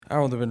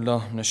أعوذ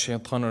بالله من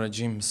الشيطان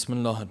الرجيم بسم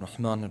الله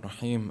الرحمن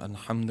الرحيم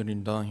الحمد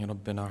لله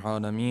رب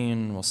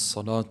العالمين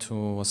والصلاة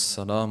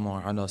والسلام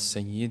على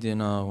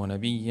سيدنا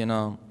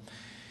ونبينا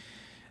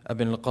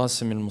أبي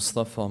القاسم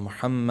المصطفى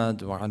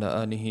محمد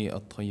وعلى آله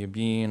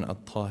الطيبين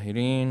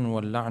الطاهرين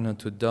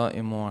واللعنة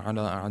الدائم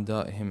على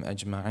أعدائهم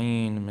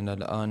أجمعين من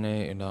الآن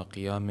إلى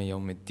قيام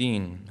يوم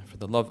الدين. For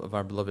the love of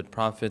our beloved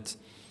Prophet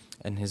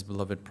and his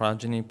beloved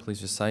progeny,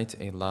 please recite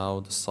a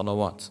loud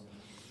salawat.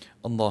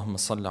 Allahumma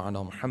salli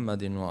ala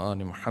Muhammadin wa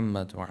ali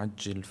Muhammad wa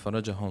ajil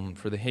farajahum.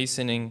 For the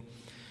hastening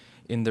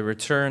in the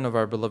return of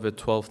our beloved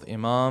 12th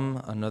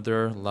Imam,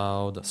 another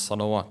loud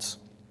salawat.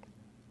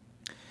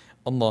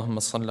 Allahumma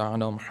salli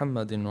ala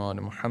Muhammadin wa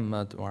ali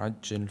Muhammad wa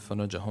ajil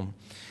farajahum.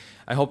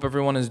 I hope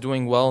everyone is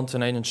doing well.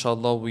 Tonight,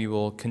 inshallah, we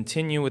will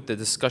continue with the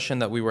discussion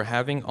that we were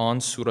having on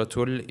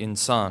Suratul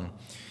Insan.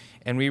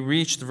 And we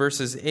reached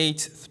verses 8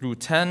 through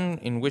 10,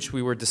 in which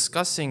we were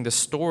discussing the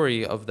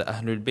story of the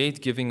Ahlul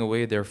Bayt giving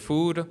away their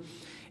food.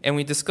 And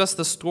we discussed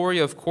the story,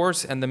 of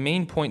course, and the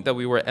main point that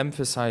we were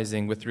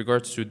emphasizing with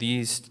regards to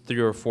these 3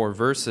 or 4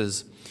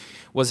 verses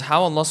was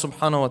how Allah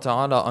subhanahu wa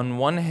ta'ala on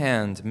one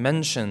hand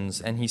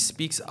mentions and He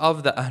speaks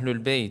of the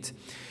Ahlul Bayt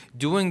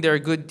doing their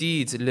good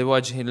deeds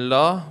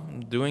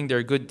liwajhillah, doing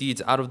their good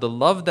deeds out of the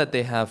love that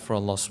they have for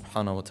Allah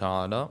subhanahu wa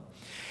ta'ala.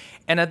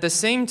 And at the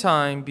same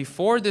time,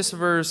 before this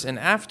verse and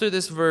after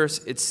this verse,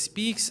 it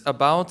speaks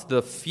about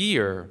the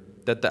fear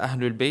that the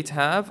Ahlul Bayt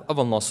have of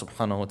Allah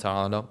subhanahu wa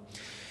ta'ala.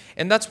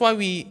 And that's why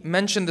we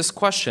mentioned this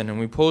question and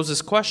we pose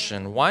this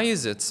question. Why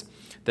is it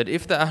that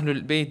if the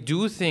Ahlul Bayt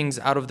do things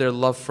out of their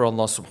love for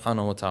Allah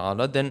subhanahu wa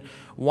ta'ala, then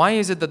why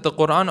is it that the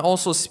Quran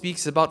also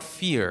speaks about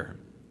fear?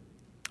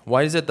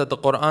 Why is it that the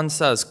Quran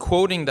says,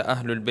 quoting the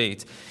Ahlul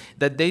Bayt,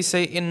 that they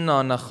say,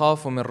 إِنَّا نَخَافُ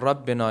مِن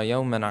رَبِّنَا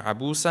يَوْمًا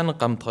عَبُوسًا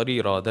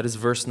قَمْطَرِيرًا? That is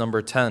verse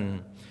number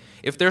 10.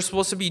 If they're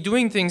supposed to be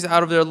doing things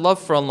out of their love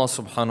for Allah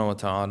subhanahu wa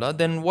ta'ala,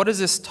 then what is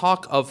this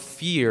talk of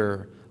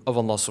fear of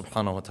Allah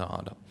subhanahu wa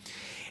ta'ala?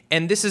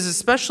 And this is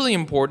especially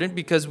important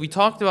because we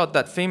talked about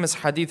that famous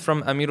hadith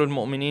from Amirul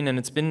Mu'mineen, and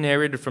it's been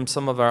narrated from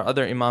some of our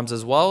other imams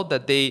as well,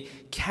 that they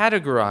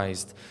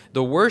categorized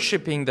the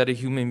worshipping that a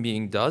human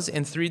being does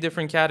in 3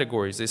 different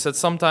categories. They said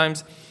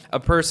sometimes a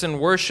person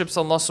worships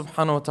Allah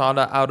subhanahu wa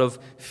ta'ala out of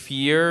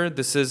fear.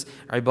 This is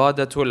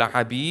ibadatul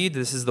abid.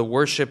 This is the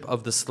worship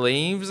of the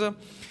slaves.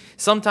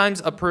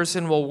 Sometimes a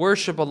person will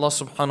worship Allah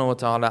subhanahu wa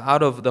ta'ala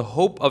out of the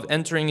hope of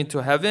entering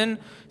into heaven.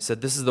 He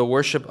said this is the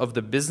worship of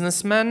the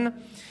businessmen.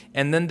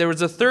 And then there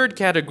is a 3rd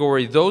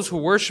category, those who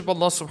worship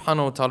Allah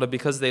subhanahu wa ta'ala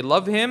because they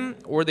love Him,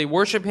 or they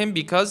worship Him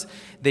because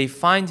they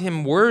find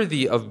Him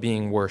worthy of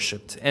being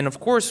worshipped. And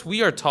of course,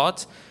 we are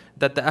taught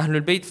that the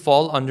Ahlul Bayt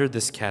fall under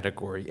this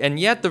category.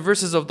 And yet the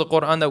verses of the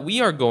Quran that we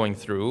are going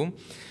through,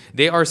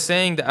 they are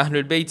saying the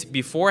Ahlul Bayt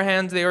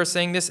beforehand, they are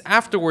saying this,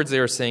 afterwards they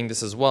are saying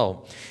this as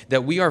well,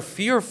 that we are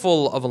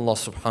fearful of Allah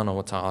subhanahu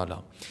wa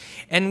ta'ala.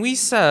 And we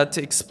said,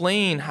 to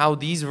explain how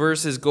these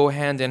verses go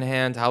hand in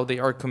hand, how they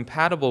are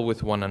compatible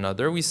with one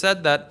another, we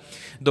said that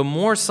the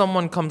more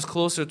someone comes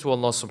closer to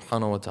Allah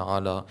subhanahu wa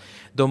ta'ala,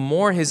 the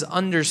more his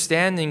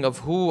understanding of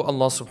who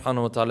Allah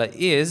subhanahu wa ta'ala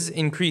is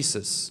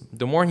increases.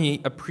 The more he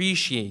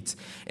appreciates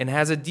and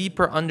has a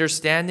deeper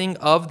understanding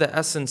of the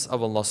essence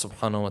of Allah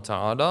subhanahu wa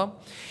ta'ala.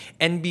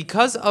 And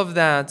because of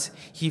that,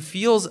 he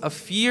feels a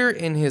fear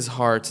in his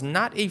heart,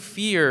 not a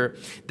fear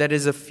that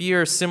is a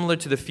fear similar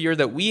to the fear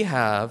that we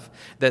have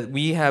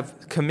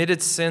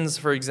committed sins,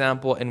 for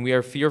example, and we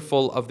are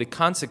fearful of the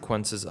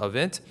consequences of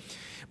it,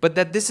 but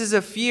that this is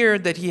a fear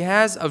that he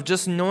has of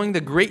just knowing the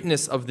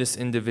greatness of this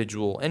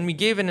individual. And we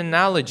gave an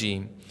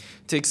analogy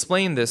to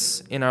explain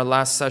this in our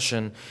last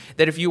session,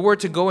 that if you were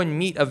to go and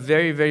meet a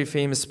very, very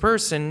famous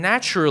person,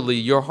 naturally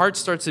your heart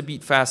starts to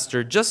beat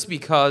faster just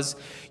because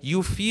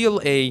you feel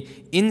a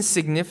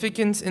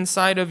insignificance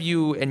inside of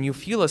you and you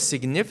feel a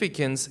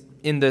significance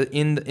in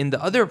the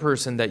other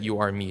person that you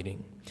are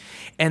meeting.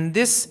 And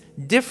this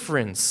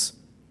difference,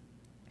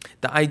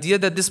 the idea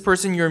that this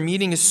person you're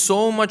meeting is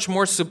so much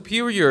more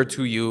superior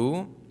to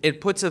you,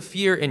 it puts a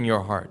fear in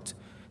your heart.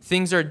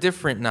 Things are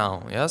different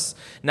now, yes?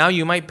 Now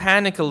you might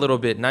panic a little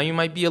bit. Now you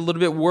might be a little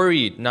bit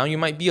worried. Now you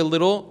might be a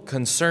little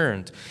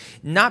concerned.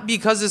 Not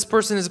because this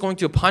person is going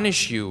to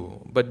punish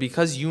you, but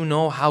because you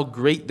know how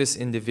great this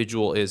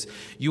individual is.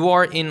 You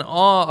are in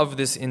awe of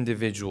this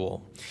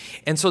individual.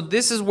 And so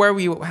this is where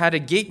we had a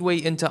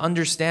gateway into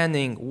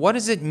understanding what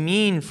does it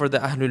mean for the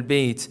Ahlul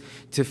Bayt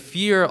to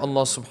fear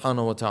Allah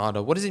subhanahu wa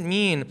ta'ala? What does it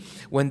mean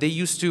when they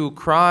used to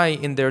cry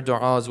in their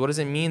du'as? What does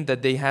it mean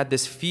that they had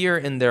this fear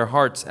in their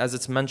hearts as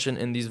it's mentioned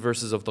in these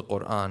verses of the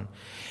Quran?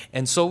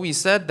 And so we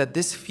said that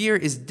this fear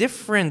is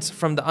different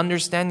from the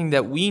understanding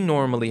that we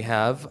normally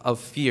have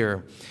of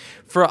fear.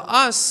 For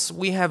us,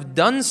 we have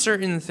done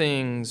certain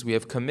things, we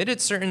have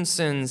committed certain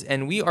sins,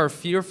 and we are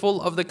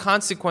fearful of the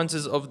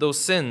consequences of those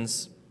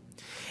sins.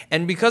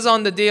 And because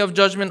on the day of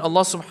judgment,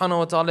 Allah subhanahu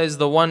wa ta'ala is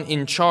the one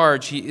in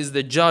charge, He is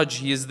the judge,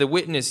 He is the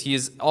witness, He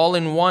is all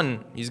in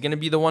one. He's going to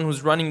be the one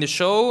who's running the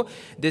show.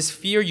 This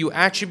fear you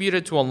attribute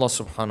it to Allah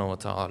subhanahu wa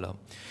ta'ala.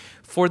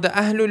 For the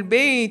Ahlul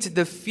Bayt,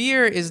 the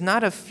fear is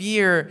not a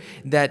fear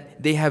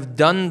that they have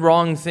done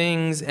wrong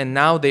things and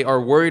now they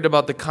are worried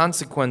about the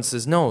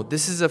consequences. No,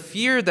 this is a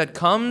fear that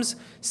comes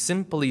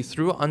simply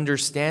through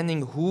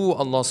understanding who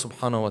Allah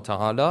subhanahu wa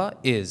ta'ala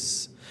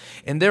is.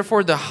 And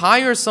therefore, the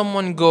higher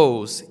someone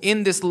goes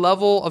in this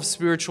level of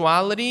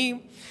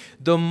spirituality,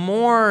 the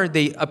more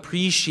they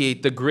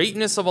appreciate the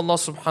greatness of Allah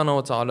subhanahu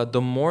wa ta'ala,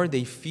 the more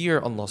they fear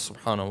Allah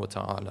subhanahu wa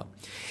ta'ala.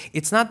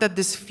 It's not that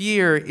this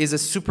fear is a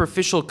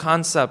superficial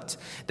concept,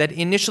 that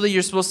initially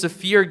you're supposed to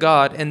fear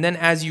God and then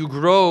as you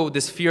grow,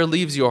 this fear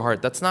leaves your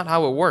heart. That's not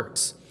how it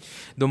works.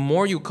 The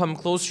more you come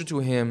closer to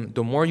Him,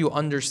 the more you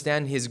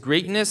understand His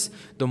greatness,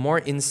 the more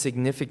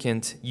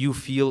insignificant you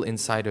feel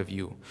inside of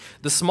you.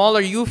 The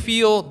smaller you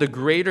feel, the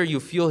greater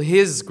you feel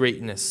His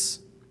greatness.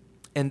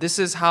 And this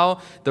is how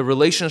the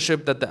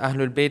relationship that the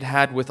Ahlul Bayt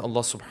had with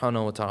Allah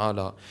subhanahu wa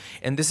ta'ala.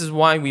 And this is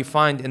why we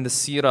find in the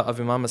seerah of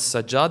Imam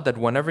as-Sajjad that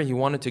whenever he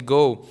wanted to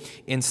go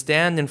and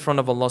stand in front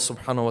of Allah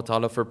subhanahu wa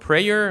ta'ala for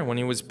prayer, when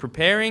he was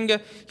preparing,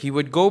 he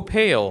would go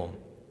pale.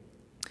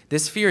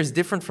 This fear is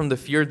different from the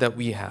fear that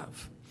we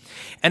have.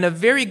 And a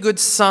very good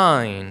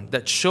sign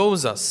that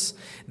shows us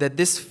that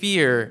this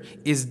fear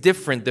is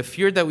different, the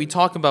fear that we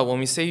talk about when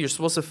we say you're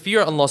supposed to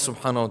fear Allah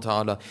subhanahu wa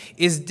ta'ala,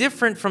 is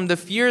different from the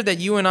fear that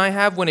you and I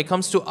have when it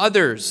comes to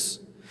others.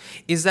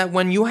 Is that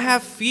when you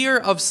have fear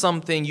of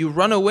something, you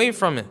run away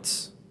from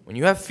it. When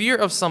you have fear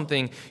of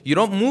something, you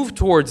don't move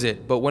towards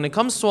it. But when it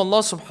comes to Allah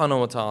subhanahu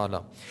wa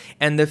ta'ala,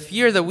 and the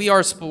fear that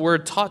we're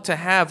taught to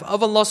have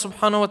of Allah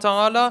subhanahu wa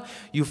ta'ala,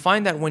 you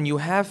find that when you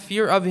have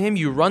fear of Him,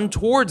 you run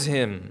towards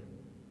Him.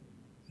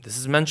 This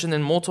is mentioned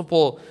in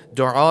multiple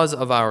du'as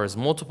of ours,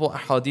 multiple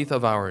ahadith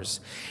of ours,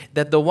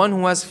 that the one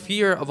who has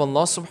fear of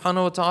Allah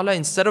subhanahu wa ta'ala,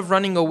 instead of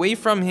running away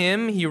from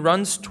Him, he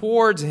runs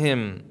towards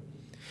Him.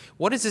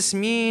 What does this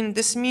mean?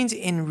 This means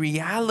in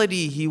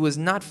reality, he was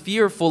not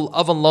fearful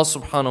of Allah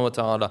subhanahu wa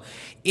ta'ala.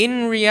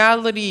 In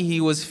reality, he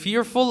was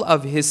fearful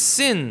of his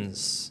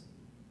sins.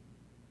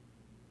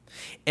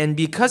 And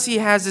because he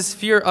has this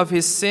fear of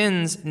his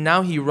sins,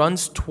 now he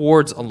runs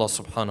towards Allah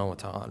subhanahu wa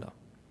ta'ala.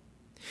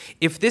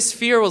 If this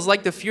fear was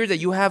like the fear that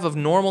you have of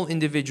normal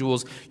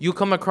individuals, you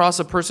come across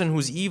a person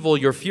who's evil,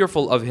 you're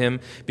fearful of him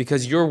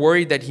because you're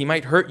worried that he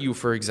might hurt you,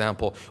 for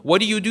example.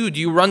 What do? Do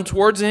you run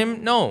towards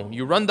him? No,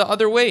 you run the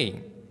other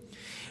way.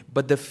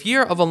 But the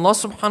fear of Allah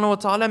subhanahu wa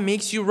ta'ala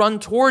makes you run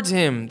towards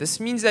Him. This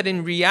means that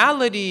in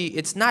reality,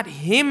 it's not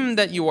Him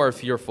that you are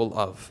fearful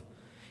of.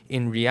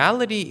 In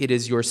reality, it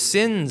is your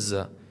sins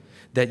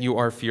that you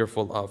are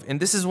fearful of. And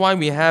this is why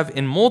we have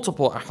in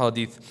multiple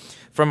ahadith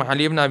from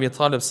Ali ibn Abi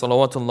Talib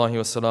salawatullahi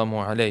wa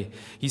salamu alayhi.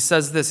 He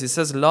says this, he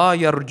says, لا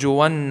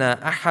يرجون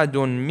أحد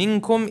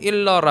منكم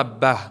إلا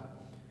ربه.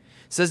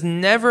 Says,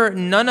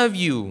 none of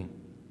you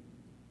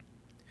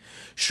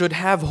should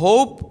have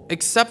hope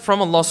except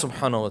from Allah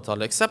subhanahu wa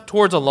ta'ala, except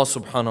towards Allah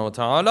subhanahu wa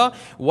ta'ala.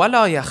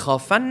 وَلَا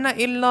يَخَافَنَّ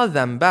إِلَّا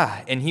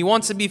ذَنْبَهِ. And he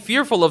wants to be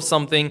fearful of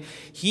something,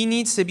 he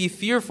needs to be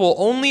fearful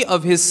only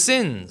of his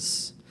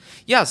sins.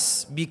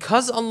 Yes,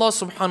 because Allah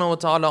subhanahu wa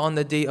ta'ala on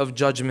the day of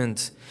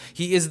judgment,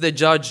 He is the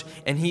judge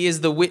and He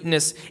is the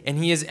witness and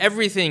He is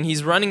everything.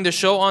 He's running the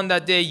show on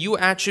that day. You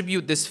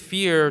attribute this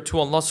fear to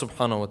Allah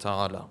subhanahu wa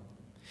ta'ala.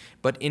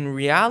 But in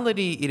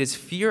reality, it is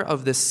fear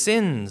of the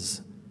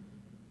sins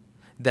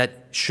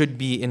that should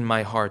be in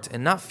my heart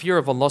and not fear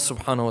of Allah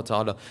subhanahu wa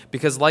ta'ala.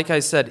 Because like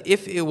I said,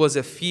 if it was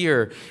a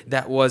fear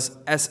that was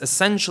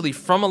essentially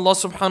from Allah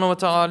subhanahu wa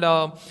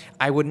ta'ala,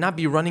 I would not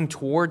be running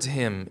towards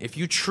Him. If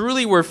you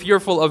truly were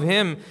fearful of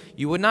Him,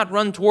 you would not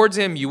run towards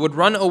Him, you would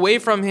run away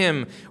from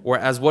Him.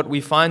 Whereas what we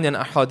find in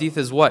ahadith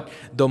is what?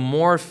 The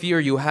more fear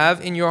you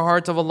have in your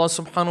heart of Allah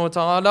subhanahu wa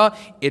ta'ala,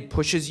 it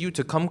pushes you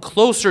to come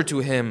closer to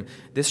Him.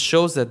 This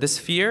shows that this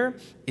fear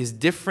is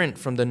different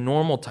from the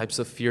normal types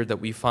of fear that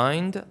we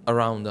find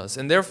around us.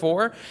 And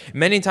therefore,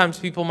 many times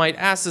people might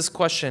ask this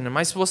question, am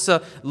I supposed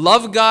to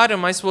love God?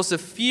 Am I supposed to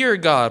fear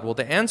God? Well,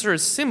 the answer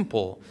is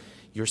simple.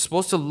 You're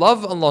supposed to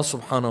love Allah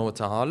subhanahu wa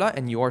ta'ala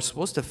and you are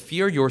supposed to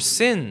fear your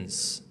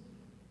sins.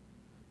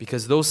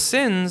 Because those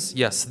sins,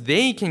 yes,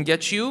 they can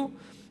get you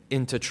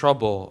into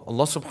trouble.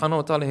 Allah subhanahu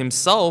wa ta'ala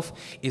Himself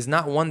is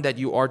not one that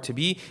you are to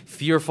be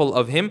fearful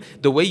of Him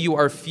the way you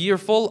are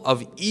fearful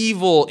of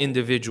evil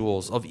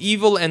individuals, of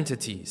evil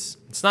entities.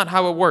 It's not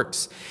how it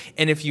works.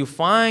 And if you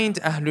find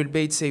Ahlul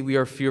Bayt say we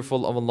are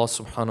fearful of Allah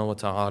subhanahu wa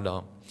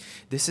ta'ala,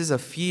 this is a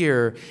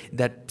fear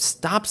that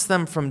stops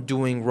them from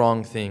doing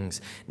wrong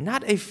things.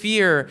 Not a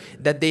fear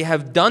that they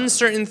have done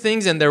certain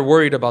things and they're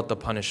worried about the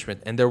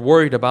punishment and they're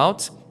worried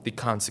about the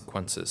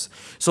consequences.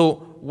 So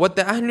what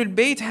the Ahlul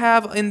Bayt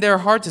have in their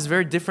hearts is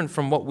very different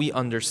from what we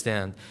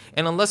understand.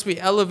 And unless we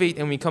elevate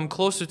and we come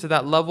closer to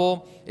that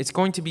level, it's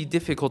going to be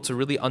difficult to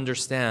really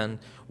understand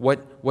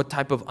what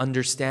type of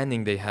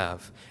understanding they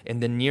have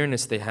and the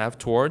nearness they have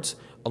towards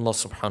Allah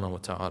subhanahu wa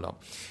ta'ala.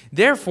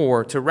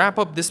 Therefore, to wrap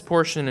up this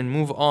portion and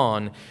move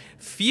on,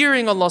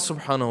 fearing Allah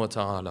subhanahu wa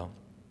ta'ala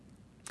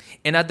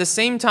And at the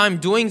same time,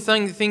 doing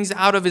things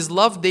out of his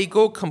love, they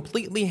go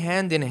completely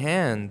hand in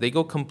hand. They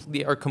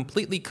are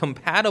completely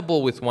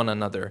compatible with one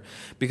another.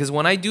 Because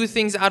when I do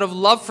things out of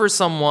love for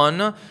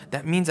someone,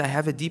 that means I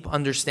have a deep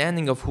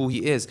understanding of who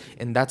he is.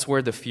 And that's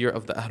where the fear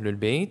of the Ahlul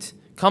Bayt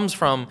comes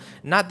from.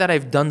 Not that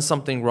I've done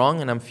something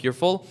wrong and I'm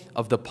fearful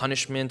of the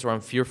punishment or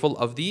I'm fearful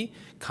of the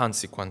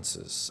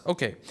consequences.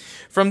 Okay,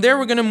 from there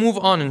we're going to move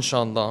on,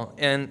 inshallah.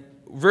 And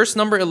verse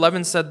number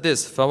 11 said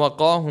this, فَوَقَاهُمُ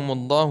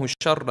اللَّهُ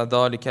شَرَّ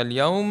ذَلِكَ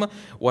الْيَوْمِ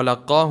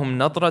وَلَقَّاهُمْ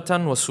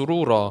نَضْرَةً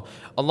وَسُرُورًا.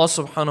 Allah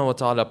subhanahu wa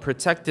ta'ala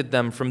protected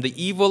them from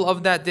the evil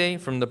of that day,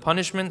 from the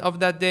punishment of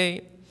that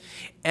day.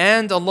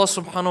 And Allah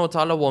subhanahu wa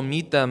ta'ala will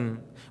meet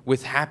them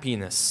with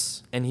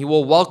happiness. And He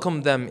will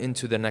welcome them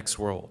into the next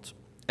world.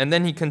 And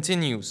then He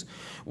continues,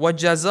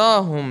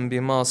 وَجَزَاهُمْ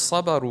بِمَا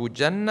صَبَرُوا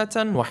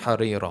جَنَّةً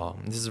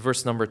وَحَرِيرًا. This is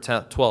verse number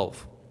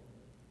 12.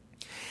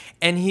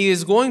 And He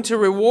is going to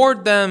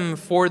reward them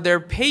for their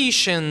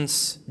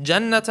patience,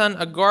 jannatan,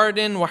 a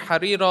garden, wa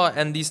harira,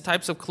 and these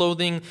types of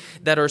clothing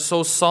that are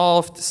so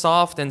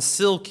soft and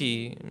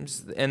silky.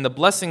 And the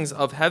blessings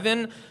of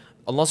heaven,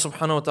 Allah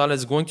subhanahu wa ta'ala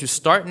is going to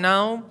start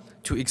now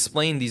to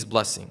explain these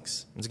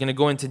blessings. He's going to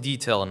go into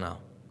detail now.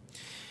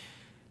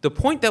 The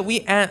point that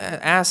we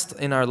asked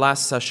in our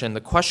last session,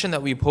 the question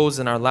that we posed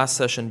in our last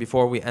session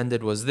before we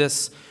ended was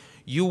this: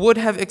 you would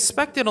have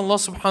expected Allah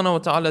subhanahu wa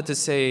ta'ala to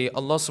say,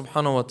 Allah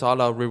subhanahu wa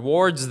ta'ala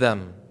rewards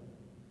them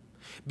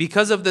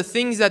because of the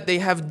things that they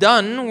have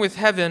done with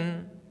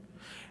heaven.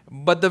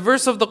 But the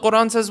verse of the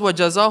Quran says,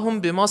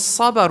 وَجَزَاهُمْ بِمَا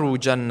صَبَرُوا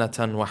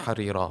جَنَّةً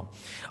وَحَرِيرًا.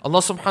 Allah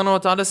subhanahu wa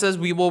ta'ala says,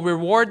 we will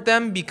reward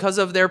them because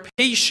of their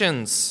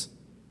patience.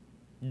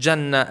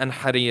 Jannah and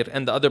Harir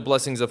and the other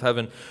blessings of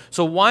heaven.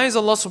 So why is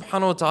Allah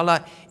subhanahu wa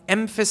ta'ala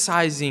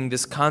emphasizing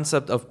this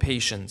concept of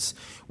patience?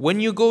 When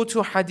you go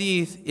to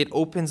hadith, it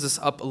opens us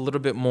up a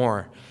little bit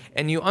more.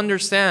 And you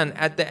understand,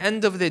 at the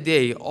end of the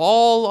day,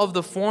 all of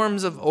the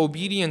forms of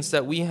obedience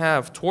that we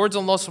have towards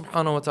Allah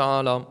subhanahu wa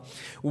ta'ala,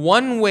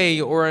 one way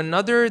or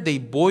another, they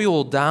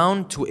boil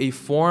down to a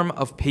form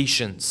of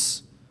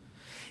patience.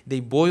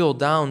 They boil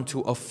down to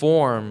a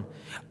form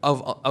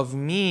of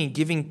me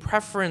giving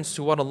preference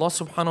to what Allah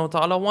subhanahu wa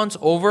ta'ala wants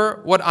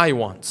over what I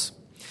want.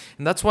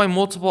 And that's why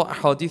multiple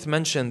ahadith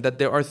mention that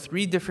there are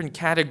 3 different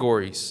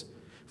categories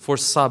for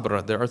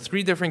sabr. There are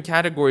 3 different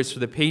categories for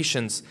the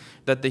patience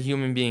that the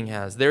human being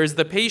has. There is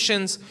the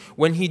patience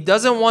when he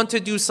doesn't want to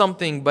do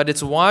something, but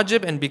it's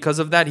wajib, and because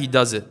of that he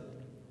does it.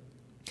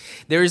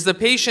 There is the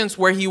patience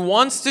where he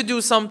wants to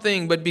do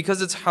something, but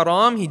because it's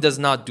haram, he does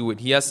not do it.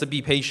 He has to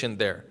be patient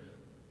there.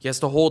 He has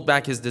to hold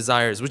back his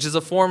desires, which is a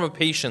form of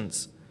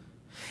patience.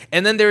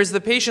 And then there is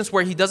the patience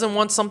where he doesn't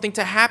want something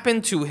to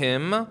happen to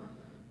him,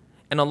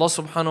 and Allah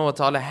subhanahu wa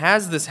ta'ala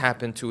has this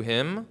happen to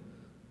him,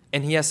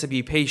 and he has to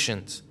be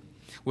patient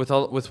with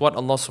what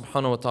Allah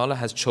subhanahu wa ta'ala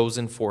has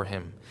chosen for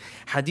him.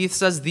 Hadith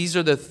says these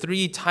are the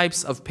 3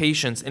 types of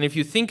patience. And if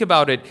you think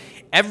about it,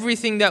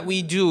 everything that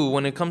we do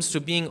when it comes to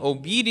being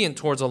obedient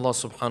towards Allah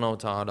subhanahu wa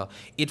ta'ala,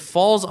 it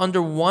falls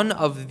under one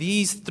of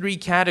these 3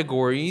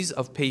 categories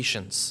of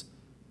patience.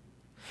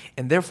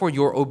 And therefore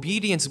your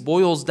obedience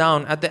boils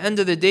down at the end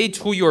of the day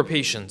to your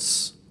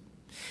patience.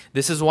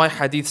 This is why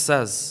hadith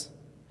says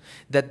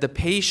that the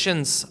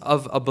patience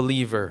of a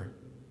believer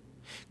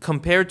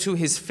compared to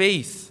his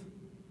faith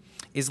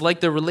is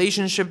like the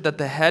relationship that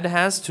the head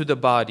has to the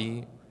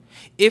body.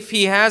 If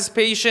he has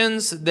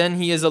patience, then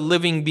he is a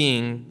living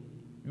being,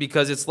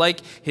 because it's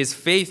like his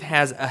faith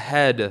has a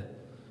head.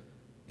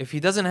 If he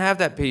doesn't have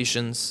that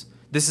patience,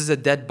 this is a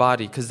dead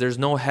body because there's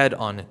no head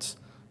on it.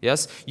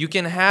 Yes, you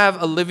can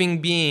have a living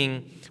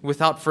being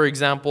without, for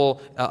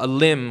example, a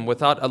limb,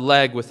 without a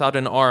leg, without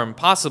an arm.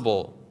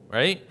 Possible,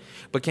 right?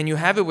 But can you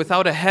have it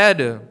without a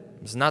head?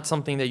 It's not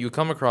something that you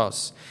come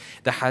across.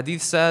 The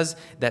hadith says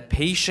that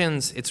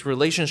patience, its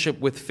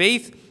relationship with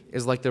faith,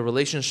 is like the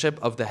relationship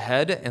of the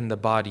head and the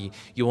body.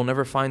 You will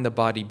never find the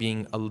body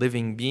being a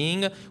living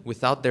being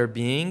without there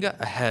being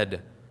a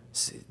head.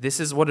 This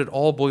is what it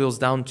all boils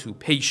down to,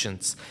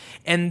 patience.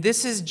 And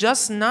this is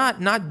just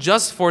not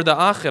just for the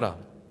akhirah.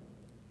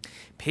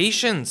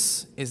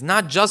 Patience is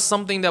not just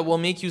something that will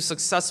make you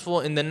successful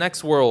in the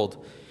next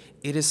world.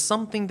 It is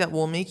something that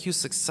will make you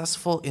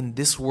successful in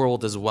this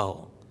world as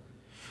well.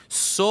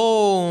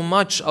 So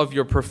much of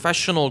your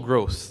professional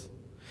growth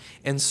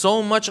and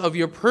so much of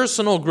your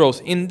personal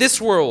growth in this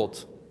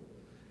world,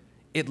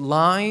 it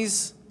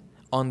lies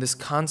on this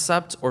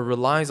concept or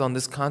relies on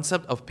this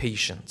concept of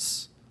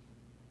patience.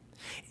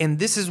 And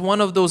this is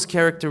one of those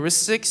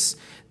characteristics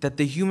that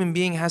the human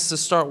being has to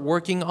start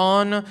working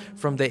on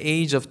from the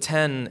age of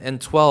 10 and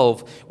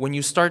 12. When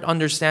you start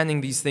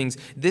understanding these things,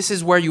 this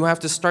is where you have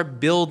to start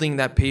building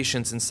that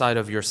patience inside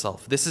of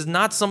yourself. This is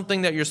not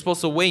something that you're supposed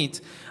to wait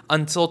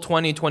until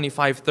 20,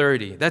 25,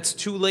 30. That's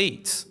too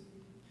late.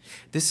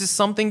 This is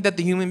something that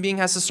the human being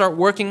has to start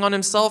working on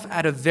himself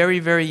at a very,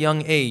 very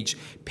young age.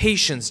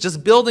 Patience,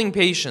 just building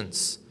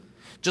patience.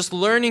 Just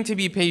learning to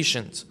be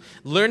patient.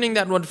 Learning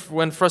that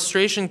when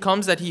frustration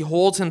comes, that he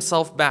holds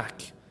himself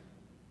back.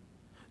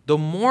 The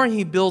more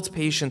he builds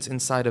patience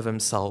inside of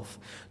himself,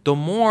 the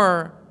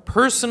more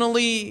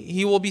personally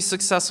he will be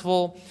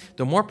successful,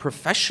 the more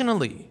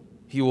professionally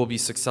he will be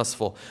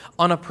successful.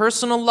 On a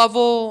personal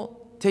level,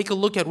 take a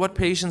look at what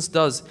patience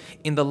does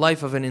in the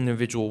life of an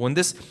individual. When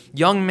this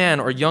young man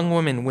or young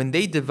woman, when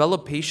they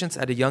develop patience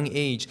at a young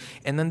age,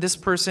 and then this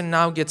person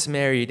now gets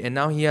married, and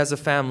now he has a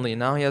family, and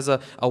now he has a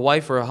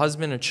wife or a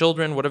husband or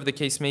children, whatever the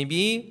case may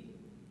be,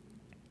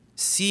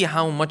 see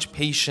how much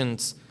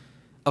patience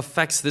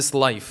affects this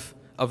life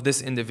of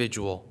this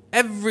individual.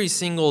 Every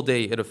single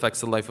day it affects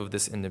the life of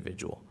this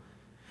individual.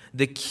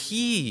 The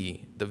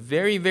key, the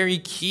very, very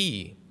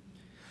key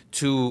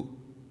to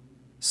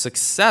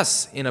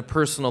success in a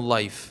personal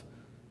life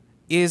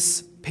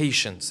is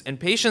patience. And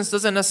patience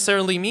doesn't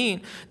necessarily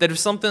mean that if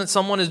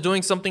someone is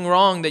doing something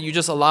wrong that you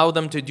just allow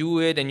them to do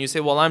it and you say,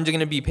 well, I'm going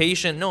to be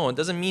patient. No, it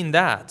doesn't mean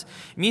that.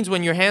 It means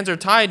when your hands are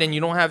tied and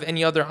you don't have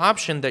any other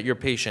option that you're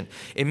patient.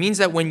 It means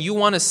that when you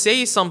want to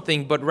say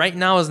something but right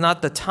now is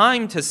not the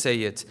time to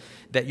say it,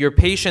 that you're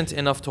patient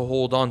enough to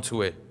hold on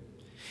to it.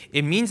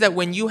 It means that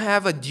when you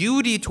have a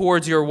duty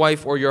towards your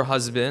wife or your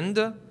husband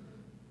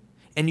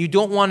and you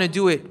don't want to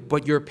do it,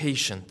 but you're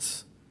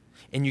patient,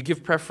 and you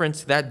give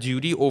preference to that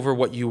duty over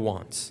what you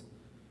want.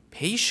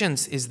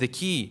 Patience is the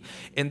key.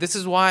 And this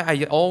is why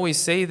I always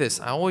say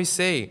this. I always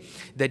say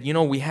that,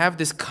 we have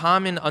this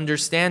common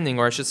understanding,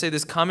 or I should say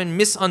this common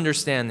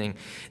misunderstanding,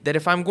 that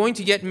if I'm going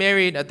to get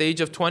married at the age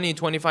of 20,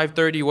 25,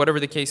 30, whatever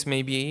the case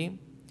may be,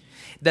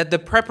 that the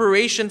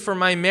preparation for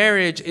my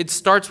marriage, it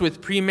starts with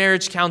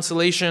pre-marriage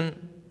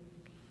counselation,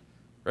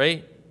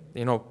 right?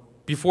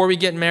 Before we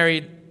get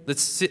married,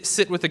 let's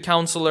sit with a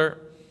counselor.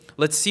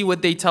 Let's see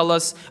what they tell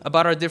us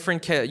about our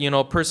different,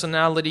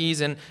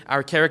 personalities and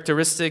our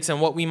characteristics and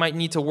what we might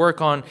need to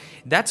work on.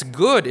 That's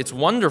good. It's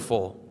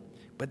wonderful.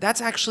 But that's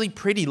actually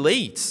pretty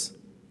late.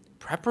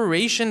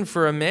 Preparation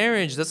for a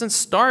marriage doesn't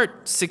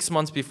start 6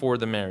 months before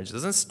the marriage. It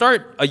doesn't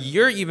start a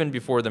year even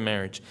before the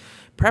marriage.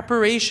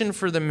 Preparation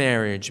for the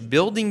marriage,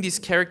 building these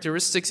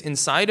characteristics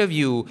inside of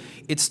you,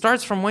 it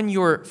starts from when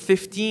you're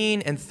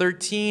 15 and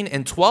 13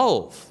 and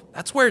 12.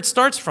 That's where it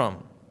starts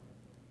from.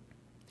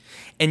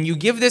 And you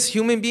give this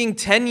human being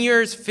 10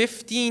 years,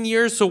 15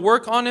 years to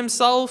work on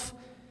himself.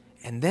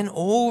 And then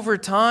over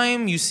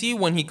time, you see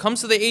when he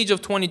comes to the age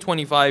of 20,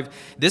 25,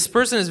 this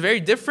person is very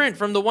different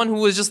from the one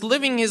who was just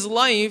living his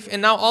life.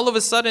 And now all of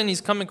a sudden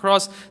he's come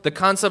across the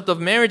concept of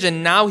marriage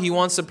and now he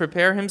wants to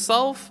prepare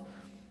himself.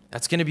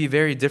 That's going to be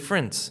very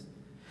different.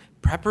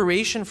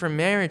 Preparation for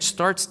marriage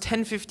starts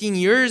 10, 15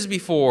 years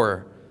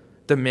before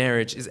the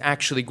marriage is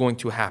actually going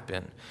to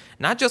happen.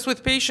 Not just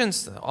with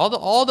patience,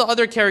 all the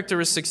other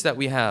characteristics that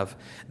we have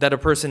that a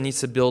person needs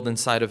to build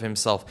inside of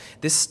himself.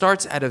 This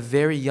starts at a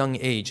very young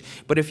age.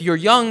 But if you're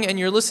young and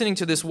you're listening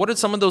to this, what are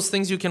some of those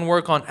things you can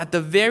work on at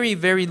the very,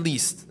 very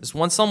least? There's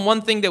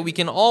one thing that we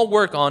can all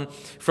work on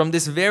from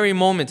this very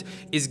moment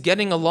is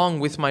getting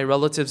along with my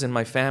relatives and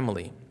my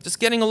family.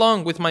 Just getting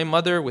along with my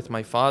mother, with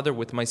my father,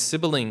 with my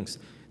siblings.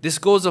 This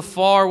goes a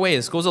far way.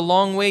 This goes a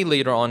long way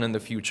later on in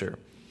the future.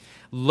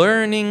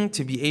 Learning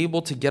to be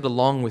able to get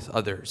along with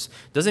others.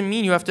 Doesn't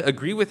mean you have to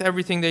agree with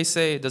everything they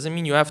say. It doesn't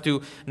mean you have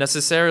to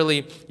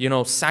necessarily,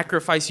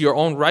 sacrifice your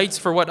own rights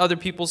for what other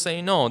people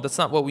say. No, that's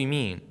not what we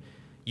mean.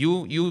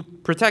 You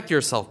protect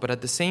yourself, but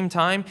at the same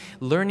time,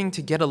 learning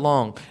to get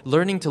along,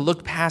 learning to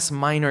look past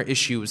minor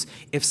issues.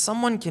 If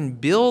someone can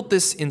build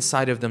this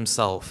inside of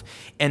themselves,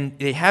 and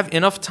they have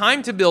enough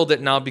time to build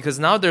it now, because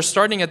now they're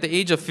starting at the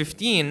age of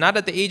 15, not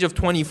at the age of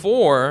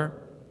 24,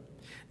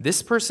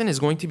 this person is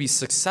going to be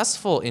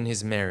successful in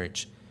his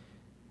marriage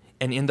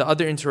and in the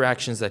other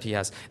interactions that he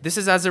has. This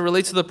is as it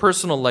relates to the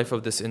personal life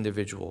of this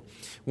individual.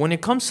 When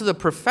it comes to the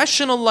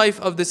professional life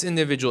of this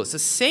individual, it's the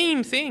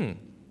same thing.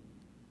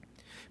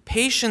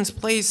 Patience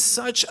plays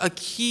such a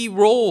key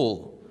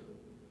role.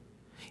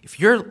 If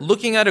you're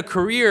looking at a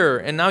career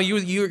and now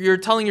you're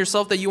telling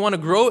yourself that you want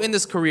to grow in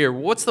this career,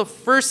 what's the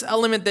first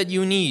element that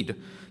you need?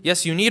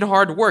 Yes, you need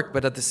hard work,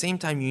 but at the same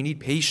time, you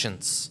need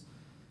patience.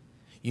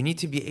 You need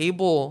to be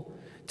able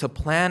to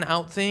plan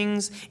out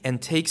things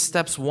and take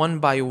steps one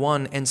by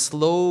one and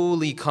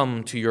slowly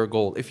come to your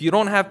goal. If you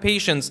don't have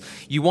patience,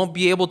 you won't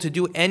be able to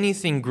do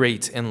anything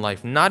great in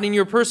life, not in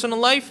your personal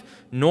life,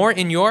 nor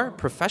in your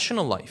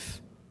professional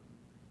life.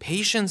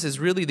 Patience is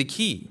really the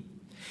key.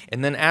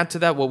 And then add to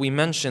that what we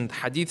mentioned.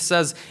 Hadith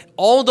says,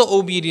 all the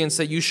obedience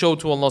that you show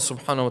to Allah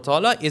subhanahu wa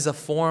ta'ala is a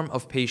form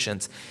of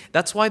patience.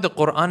 That's why the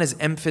Quran is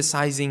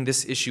emphasizing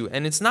this issue.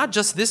 And it's not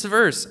just this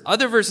verse.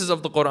 Other verses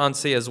of the Quran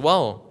say as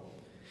well,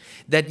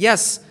 that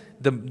yes,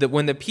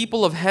 when the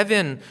people of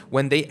heaven,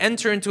 when they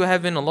enter into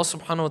heaven, Allah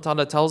subhanahu wa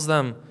ta'ala tells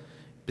them,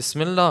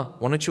 Bismillah,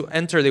 why don't you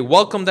enter? They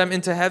welcome them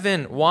into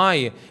heaven.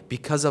 Why?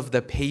 Because of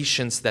the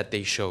patience that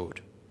they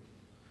showed.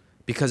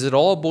 Because it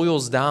all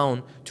boils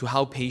down to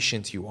how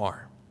patient you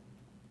are.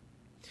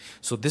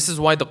 So this is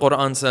why the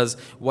Quran says,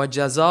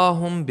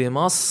 وَجَزَاهُمْ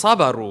بِمَا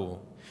صَبَرُوا.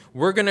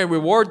 We're going to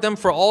reward them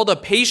for all the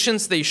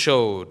patience they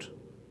showed.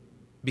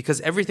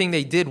 Because everything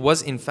they did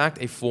was in fact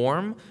a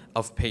form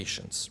of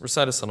patience.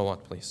 Recite a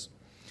salawat, please.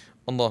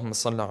 Allahumma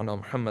salli ala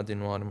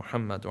Muhammadin wa ala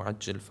Muhammad wa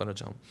ajil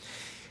farajahum.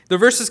 The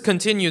verses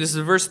continue. This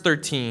is verse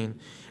 13.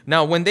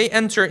 Now, when they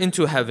enter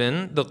into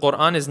heaven, the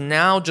Quran is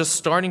now just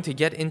starting to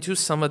get into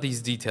some of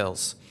these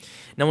details.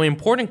 Now, an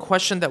important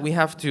question that we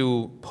have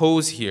to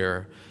pose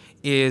here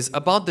is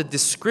about the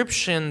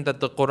description that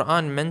the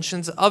Quran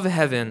mentions of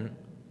heaven.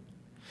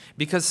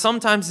 Because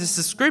sometimes this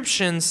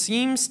description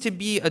seems to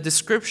be a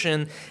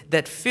description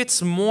that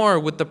fits more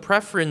with the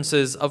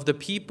preferences of the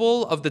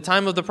people of the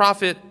time of the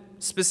Prophet,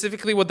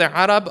 specifically with the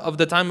Arab of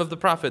the time of the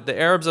Prophet, the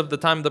Arabs of the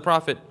time of the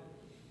Prophet.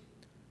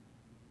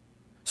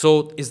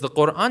 So is the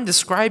Quran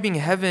describing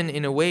heaven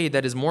in a way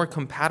that is more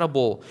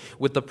compatible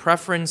with the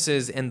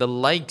preferences and the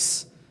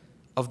likes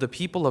of the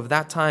people of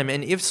that time?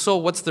 And if so,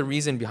 what's the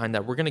reason behind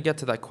that? We're going to get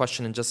to that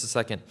question in just a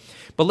second.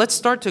 But let's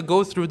start to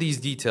go through these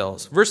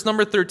details. Verse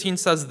number 13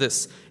 says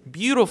this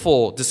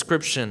beautiful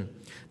description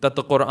that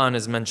the Quran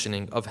is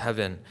mentioning of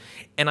heaven.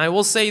 And I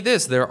will say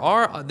this,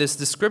 this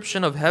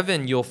description of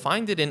heaven, you'll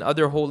find it in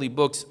other holy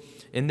books,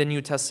 in the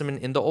New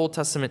Testament, in the Old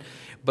Testament,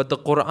 but the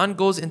Quran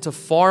goes into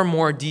far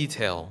more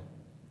detail.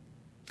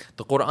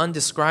 The Quran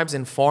describes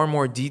in far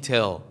more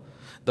detail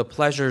the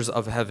pleasures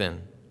of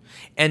heaven.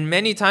 And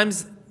many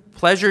times,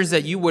 pleasures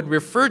that you would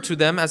refer to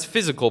them as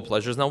physical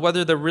pleasures. Now,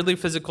 whether they're really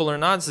physical or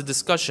not is a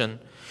discussion.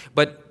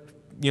 But,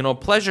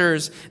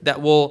 pleasures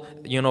that will,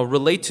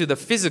 relate to the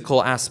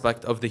physical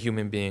aspect of the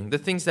human being. The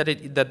things that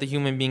the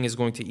human being is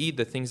going to eat,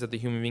 the things that the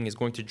human being is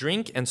going to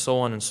drink, and so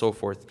on and so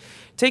forth.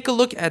 Take a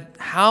look at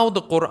how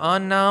the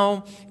Quran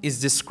now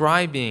is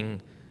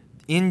describing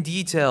in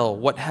detail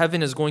what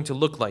heaven is going to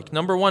look like.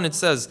 Number one, it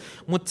says,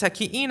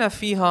 مُتَّكِئِينَ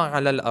فِيهَا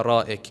عَلَى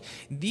الْأَرَائِكِ.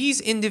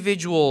 These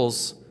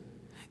individuals,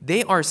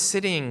 they are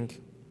sitting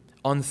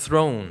on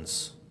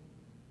thrones.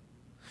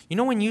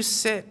 When you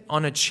sit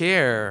on a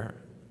chair,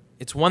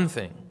 it's one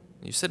thing.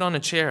 You sit on a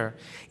chair,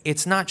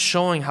 it's not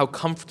showing how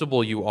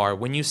comfortable you are.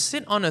 When you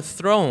sit on a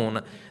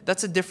throne,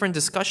 that's a different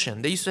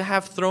discussion. They used to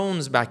have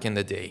thrones back in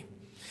the day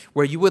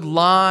where you would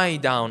lie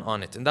down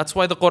on it. And that's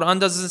why the Quran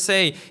doesn't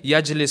say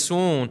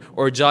yajlisun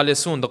or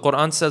jalisun. The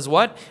Quran says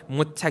what?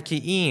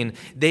 Muttaki'een.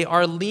 They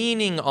are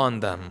leaning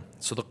on them.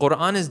 So the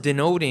Quran is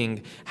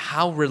denoting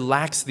how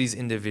relaxed these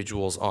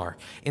individuals are.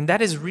 And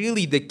that is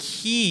really the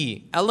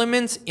key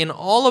element in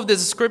all of the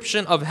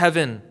description of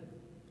heaven.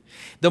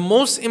 The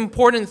most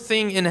important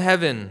thing in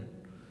heaven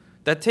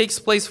that takes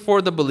place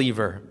for the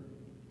believer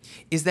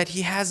is that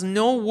he has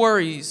no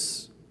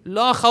worries.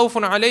 لا خوف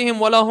عليهم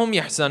ولا هم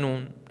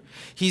يحزنون.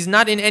 He's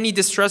not in any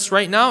distress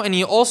right now, and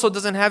he also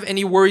doesn't have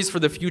any worries for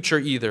the future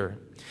either.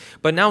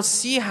 But now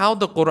see how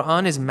the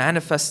Quran is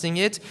manifesting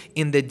it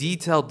in the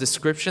detailed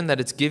description that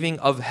it's giving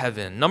of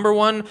heaven. Number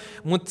one,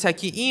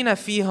 مُتَّكِئِينَ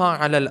فِيهَا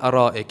عَلَى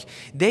الْأَرَائِكِ.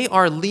 They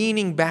are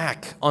leaning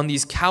back on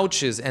these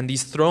couches and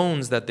these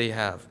thrones that they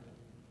have.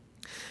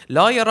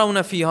 لَا يَرَوْنَ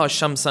فِيهَا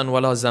شَمْسًا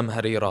وَلَا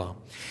زَمْهَرِيرًا.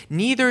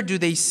 Neither do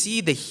they see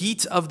the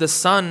heat of the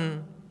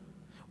sun,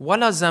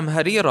 وَلَا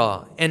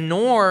زَمْهَرِيرًا, and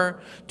nor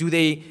do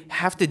they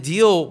have to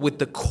deal with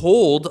the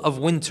cold of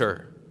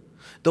winter.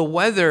 The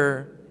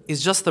weather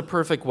is just the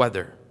perfect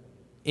weather.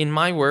 In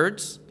my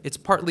words, it's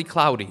partly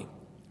cloudy,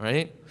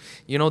 right?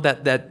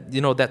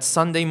 That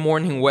Sunday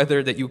morning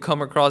weather that you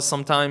come across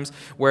sometimes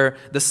where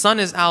the sun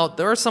is out.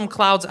 There are some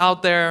clouds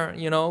out there,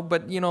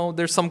 but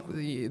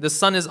the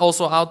sun is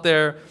also out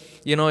there.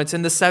 It's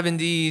in the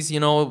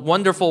 70s,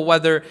 wonderful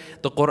weather.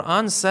 The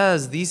Quran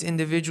says these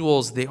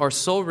individuals, they are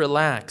so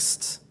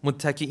relaxed.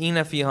 مُتَّكِئِينَ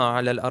فِيهَا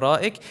عَلَى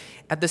الْأَرَائِكِ.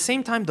 At the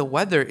same time, the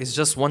weather is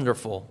just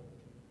wonderful.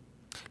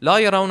 لا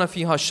يرون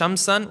فيها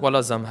شمسا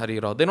ولا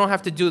زمهريرا. They don't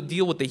have to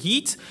deal with the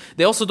heat.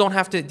 They also don't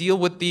have to deal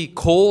with the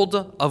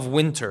cold of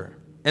winter.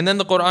 And then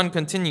the Quran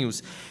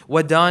continues,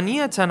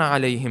 وَدَانِيَةً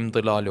عَلَيْهِمْ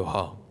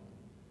ظِلَالُهَا.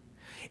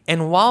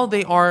 And while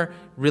they are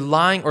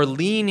relying or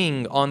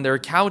leaning on their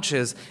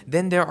couches,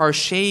 then there are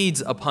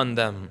shades upon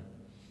them.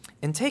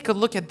 And take a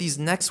look at these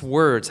next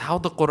words, how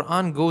the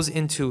Quran goes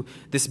into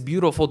this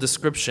beautiful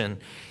description.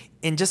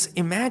 And just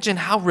imagine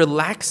how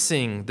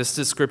relaxing this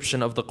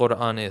description of the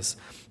Quran is.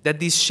 That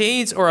these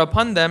shades are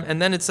upon them,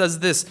 and then it says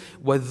this,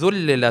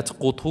 وَذُلِّلَتْ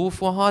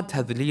قُطُوفُهَا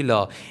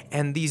تَذْلِيلًا.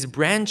 And these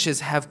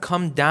branches have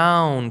come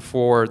down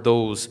for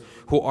those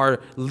who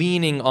are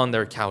leaning on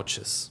their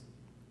couches.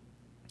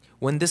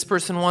 When this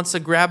person wants to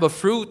grab a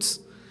fruit,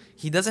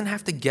 he doesn't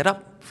have to get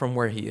up from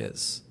where he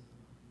is.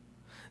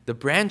 The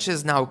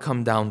branches now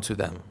come down to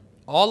them.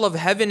 All of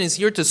heaven is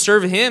here to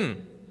serve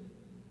him.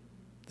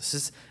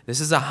 This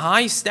is a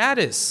high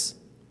status.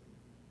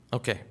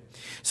 Okay.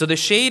 So the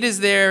shade is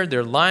there,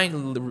 they're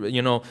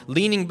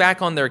leaning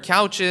back on their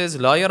couches.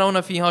 لا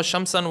يرون فيها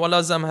شمسا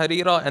ولا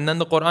زمهريرا. And then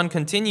the Quran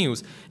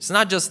continues. It's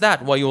not just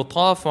that.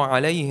 وَيُطَافُ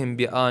عَلَيْهِمْ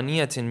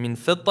بِآنِيَةٍ مِّن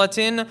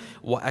فِضَّةٍ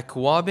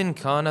وَأَكْوَابٍ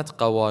كَانَتْ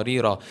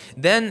قَوَارِيرًا.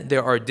 Then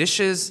there are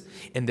dishes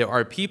and there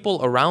are people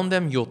around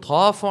them.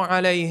 يُطَافُ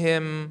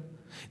عَلَيْهِمْ.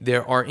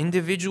 There are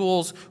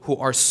individuals who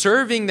are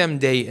serving them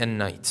day and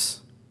night.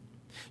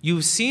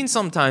 You've seen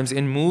sometimes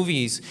in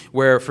movies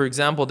where, for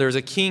example, there's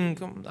a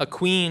king, a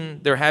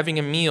queen, they're having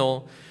a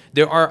meal.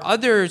 There are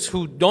others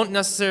who don't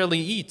necessarily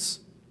eat.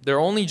 Their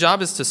only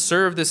job is to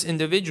serve this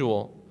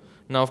individual.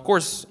 Now, of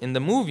course, in the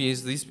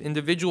movies, these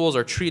individuals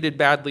are treated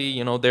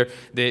badly.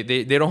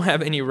 They don't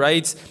have any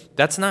rights.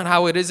 That's not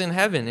how it is in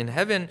heaven. In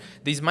heaven,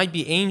 these might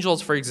be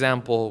angels, for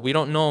example. We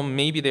don't know,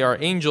 maybe they are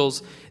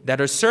angels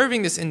that are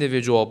serving this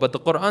individual. But the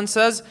Quran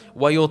says,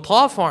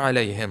 وَيُطَافُ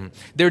عَلَيْهِمْ.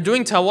 They're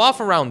doing tawaf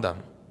around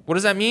them. What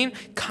does that mean?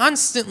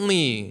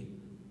 Constantly,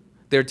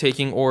 they're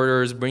taking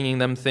orders, bringing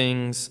them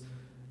things.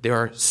 They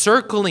are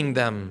circling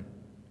them.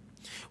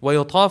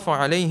 وَيُطَافُ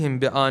عَلَيْهِمْ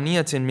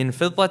بِآنِيَةٍ مِّن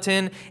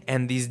فِضَّةٍ.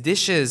 And these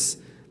dishes,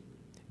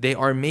 they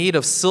are made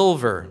of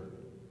silver.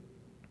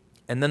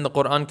 And then the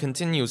Quran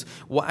continues,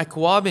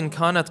 وَأَكْوَابٍ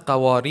كَانَتْ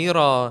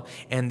قَوَارِيرًا.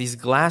 And these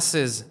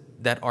glasses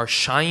that are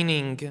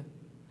shining.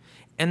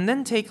 And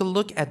then take a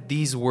look at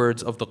these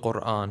words of the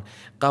Quran.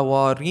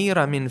 قَوَارِيرَ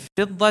مِن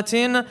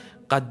فِضَّةٍ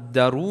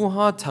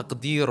قَدَّرُوهَا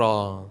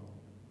تَقْدِيرًا.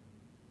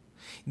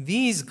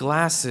 These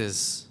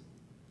glasses,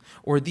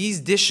 or these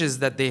dishes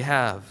that they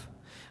have,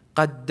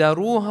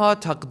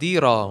 قَدَّرُوهَا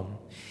تَقْدِيرًا.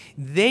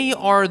 They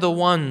are the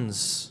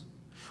ones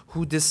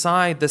who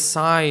decide the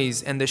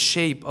size and the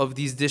shape of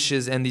these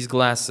dishes and these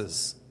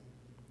glasses.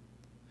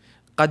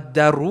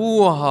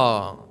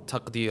 قَدَّرُوهَا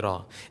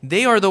تَقْدِيرًا.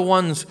 They are the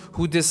ones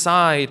who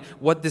decide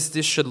what this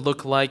dish should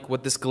look like,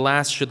 what this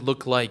glass should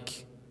look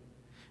like.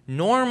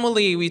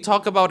 Normally, we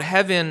talk about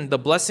heaven, the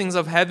blessings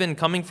of heaven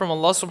coming from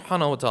Allah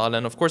subhanahu wa ta'ala.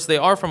 And of course, they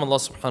are from Allah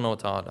subhanahu wa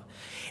ta'ala.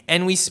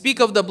 And we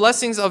speak of the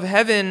blessings of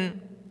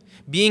heaven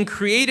being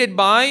created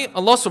by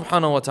Allah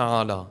subhanahu wa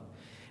ta'ala.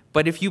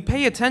 But if you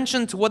pay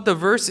attention to what the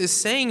verse is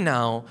saying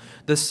now,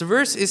 this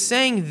verse is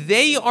saying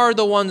they are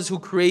the ones who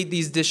create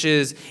these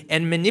dishes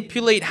and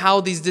manipulate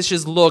how these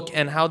dishes look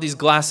and how these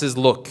glasses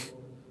look.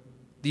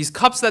 These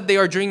cups that they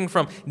are drinking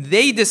from,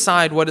 they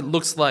decide what it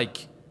looks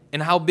like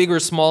and how big or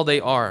small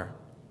they are.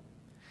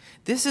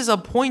 This is a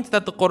point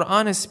that the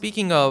Quran is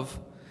speaking of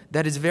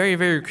that is very,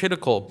 very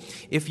critical.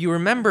 If you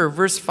remember,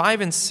 verse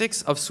 5 and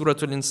 6 of Surah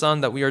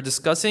Al-Insan that we are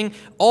discussing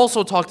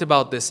also talked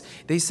about this.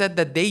 They said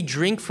that they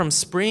drink from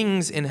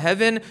springs in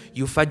heaven.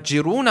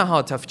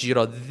 يُفَجِّرُونَهَا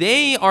تَفْجِيرًا.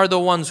 They are the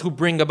ones who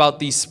bring about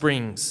these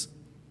springs.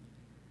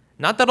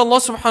 Not that Allah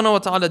subhanahu wa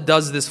ta'ala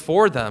does this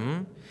for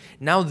them.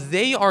 Now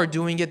they are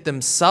doing it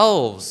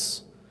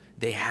themselves.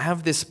 They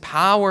have this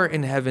power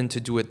in heaven to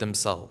do it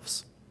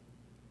themselves.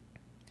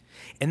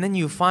 And then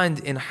you find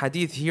in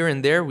hadith here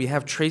and there, we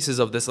have traces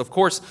of this. Of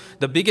course,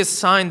 the biggest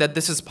sign that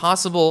this is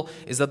possible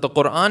is that the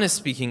Quran is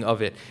speaking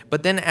of it.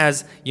 But then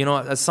as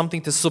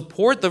something to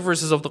support the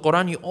verses of the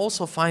Quran, you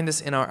also find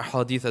this in our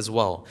hadith as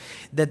well.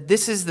 That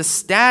this is the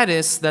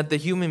status that the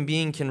human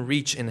being can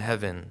reach in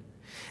heaven.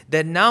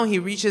 That now he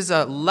reaches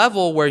a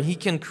level where he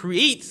can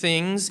create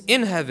things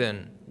in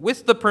heaven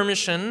with the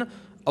permission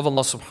of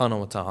Allah subhanahu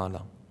wa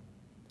ta'ala.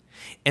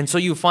 And so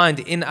you find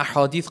in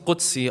Ahadith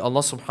Qudsi,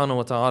 Allah subhanahu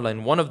wa ta'ala,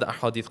 in one of the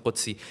Ahadith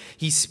Qudsi,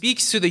 He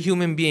speaks to the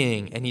human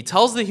being and He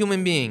tells the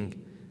human being,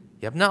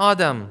 Yabna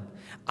Adam,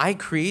 I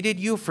created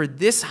you for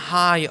this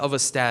high of a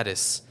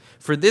status,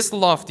 for this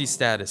lofty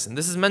status. And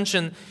this is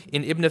mentioned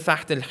in Ibn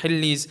Fahd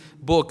al-Hilli's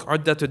book,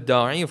 Uddatul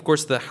Da'i. Of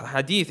course, the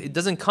hadith, it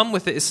doesn't come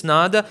with the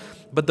isnad,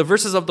 but the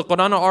verses of the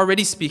Quran are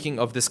already speaking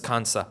of this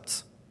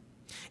concept.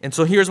 And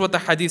so here's what the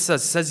hadith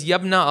says. It says,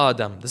 Yabna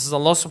Adam. This is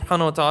Allah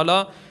subhanahu wa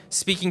ta'ala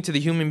speaking to the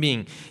human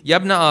being.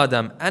 Yabna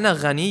Adam, ana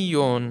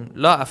ghaniyun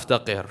la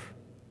aftaqir.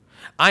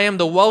 I am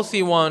the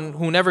wealthy one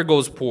who never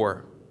goes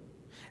poor.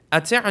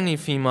 Ati'ni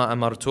fima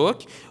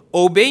amartuk.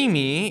 Obey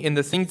me in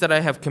the things that I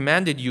have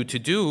commanded you to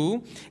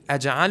do.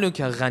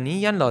 Aj'aluka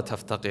ghaniyan la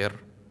taftaqir.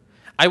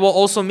 I will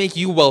also make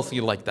you wealthy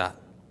like that.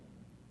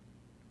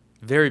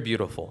 Very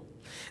beautiful.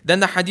 Then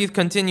the hadith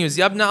continues.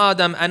 Yabna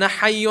Adam, ana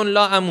hayyun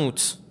la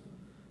amut.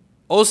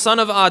 O son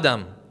of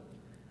Adam,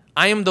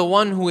 I am the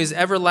one who is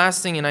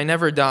everlasting and I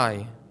never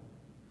die.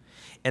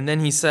 And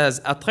then he says,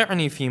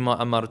 Ati'ni fima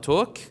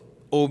amartuk.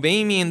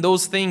 Obey me in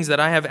those things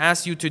that I have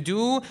asked you to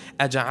do.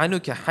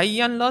 Aj'aluka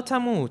hayyan la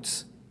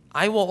tamut.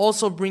 I will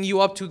also bring you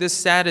up to this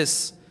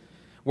status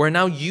where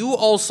now you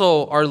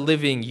also are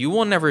living. You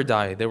will never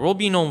die. There will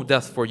be no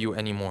death for you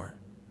anymore.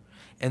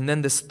 And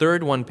then this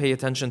third one, pay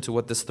attention to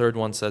what this third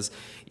one says.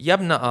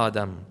 Yabna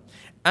Adam,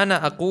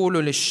 Ana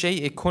aqulu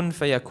lish-shay'i kun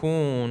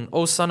fayakun.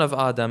 O son of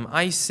Adam,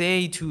 I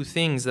say two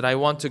things that I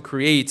want to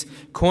create.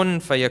 Kun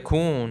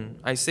fayakun.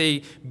 I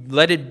say,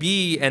 let it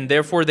be, and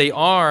therefore they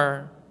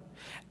are.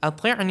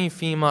 Ati'ni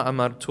fima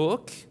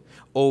amartuk.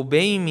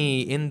 Obey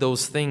me in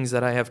those things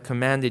that I have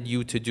commanded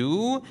you to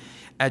do.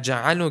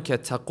 Aj'aluka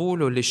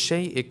taqulu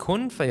lish-shay'i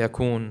kun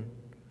fayakun.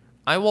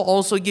 I will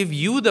also give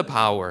you the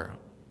power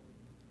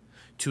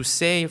to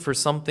say for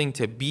something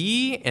to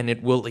be, and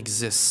it will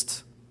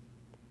exist.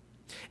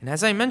 And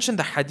as I mentioned,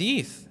 the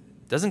hadith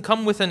doesn't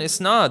come with an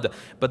isnad,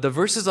 but the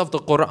verses of the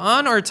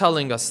Quran are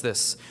telling us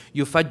this.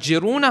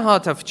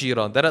 يُفَجِّرُونَهَا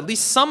تَفْجِيرًا. That at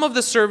least some of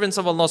the servants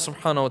of Allah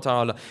subhanahu wa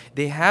ta'ala,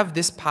 they have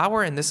this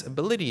power and this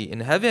ability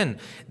in heaven,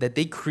 that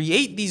they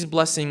create these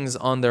blessings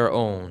on their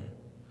own.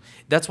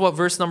 That's what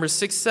verse number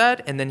 6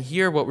 said. And then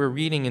here what we're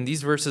reading in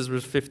these verses,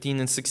 verse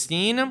 15 and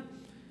 16,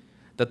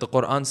 that the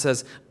Quran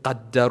says,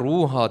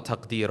 قَدَّرُوهَا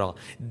تَقْدِيرًا.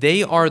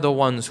 They are the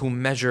ones who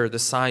measure the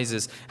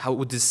sizes,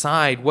 who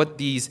decide what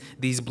these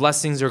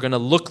blessings are going to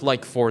look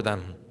like for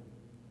them.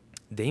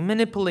 They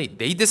manipulate,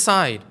 they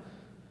decide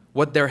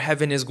what their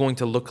heaven is going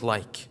to look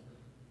like.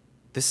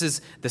 This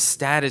is the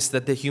status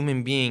that the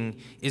human being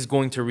is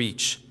going to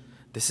reach.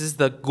 This is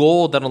the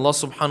goal that Allah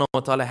subhanahu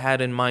wa ta'ala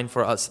had in mind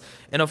for us.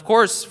 And of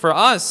course, for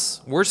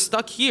us, we're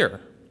stuck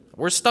here.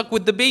 We're stuck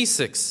with the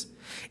basics.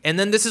 And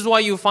then this is why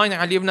you find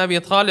Ali ibn Abi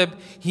Talib,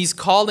 he's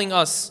calling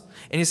us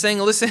and he's saying,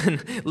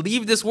 listen,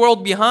 leave this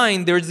world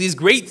behind. There's these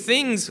great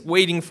things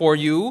waiting for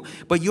you,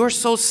 but you're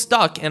so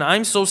stuck and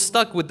I'm so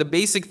stuck with the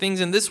basic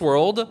things in this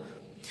world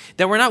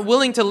that we're not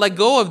willing to let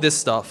go of this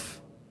stuff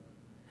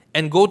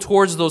and go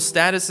towards those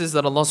statuses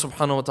that Allah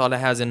subhanahu wa ta'ala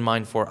has in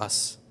mind for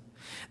us.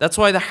 That's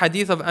why the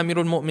hadith of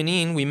Amirul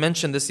Mu'mineen, we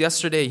mentioned this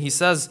yesterday, he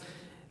says,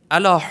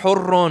 Ala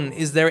hurrun,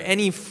 is there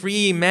any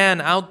free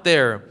man out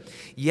there?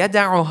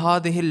 يَدَعُ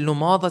هَذِهِ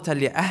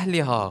الْلُمَاضَةَ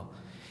لِأَهْلِهَا.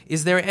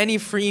 Is there any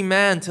free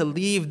man to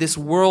leave this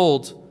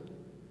world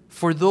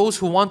for those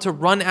who want to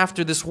run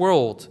after this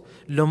world?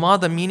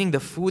 Lumada meaning the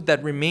food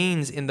that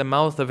remains in the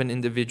mouth of an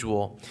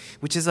individual,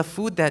 which is a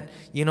food that,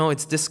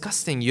 it's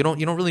disgusting. You don't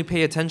really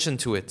pay attention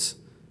to it.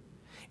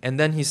 And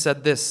then he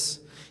said this.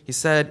 He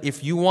said,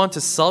 if you want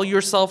to sell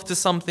yourself to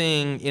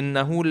something,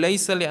 إِنَّهُ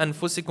لَيْسَ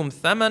لِأَنفُسِكُمْ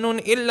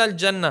ثَمَنٌ إِلَّا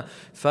الْجَنَّةِ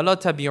فَلَا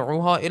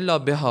تَبِعُوهَا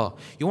إِلَّا بِهَا.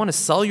 You want to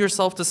sell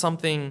yourself to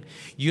something,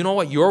 you know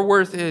what your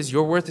worth is?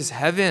 Your worth is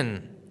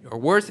heaven. Your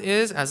worth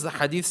is, as the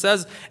hadith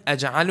says,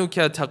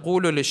 أَجْعَلُكَ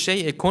تَقُولُ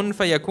لِلشَّيْءِ كُنْ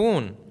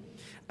فَيَكُونَ.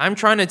 I'm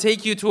trying to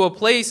take you to a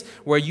place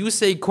where you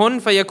say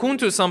kun fayakun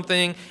to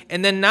something,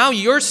 and then now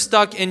you're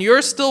stuck and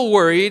you're still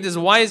worried.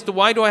 Why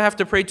do I have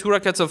to pray 2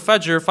 rakats of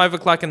Fajr 5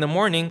 o'clock in the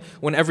morning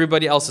when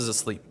everybody else is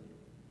asleep?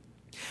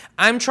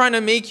 I'm trying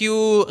to make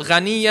you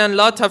ghaniyan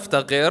la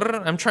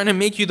taftaqir. I'm trying to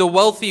make you the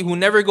wealthy who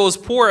never goes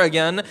poor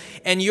again,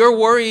 and you're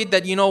worried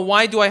that,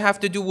 why do I have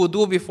to do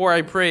wudu before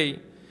I pray?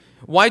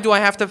 Why do I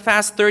have to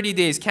fast 30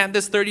 days? Can't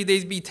this 30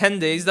 days be 10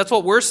 days? That's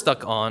what we're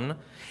stuck on.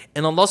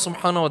 And Allah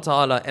subhanahu wa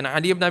ta'ala and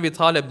Ali ibn Abi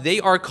Talib, they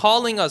are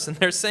calling us and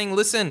they're saying,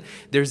 listen,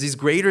 there's these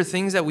greater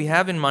things that we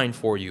have in mind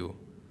for you.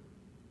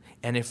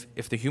 And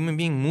if the human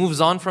being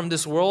moves on from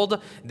this world,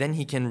 then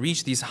he can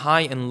reach these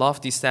high and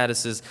lofty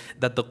statuses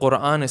that the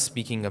Quran is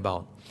speaking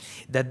about.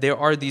 That there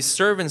are these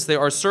servants, they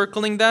are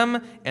circling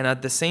them, and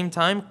at the same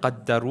time,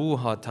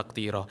 قَدَّرُوهَا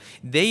تَقْدِيرًا.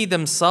 They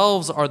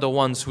themselves are the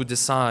ones who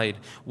decide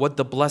what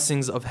the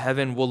blessings of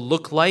heaven will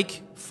look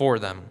like for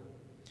them.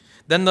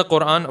 Then the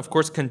Quran, of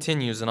course,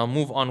 continues, and I'll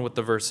move on with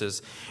the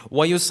verses.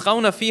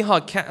 وَيُسْخَوْنَ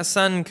فِيهَا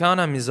كَأْسًا كَانَ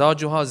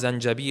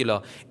مِزَاجُهَا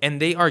زَنْجَبِيلًا. And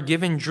they are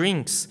given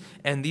drinks,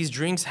 and these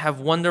drinks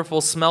have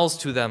wonderful smells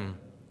to them.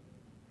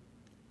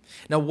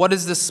 Now, what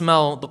is the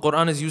smell? The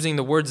Quran is using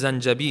the word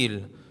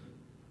zanjabil.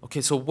 Okay,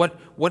 so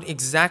what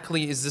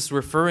exactly is this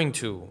referring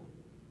to?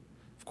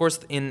 Of course,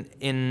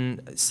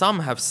 in some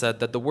have said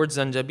that the word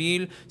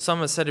zanjabil, some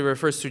have said it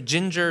refers to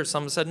ginger,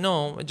 some have said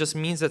no, it just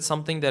means that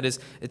something that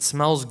it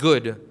smells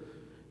good.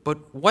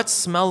 But what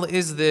smell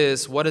is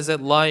this? What is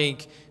it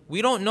like?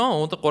 We don't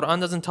know. The Quran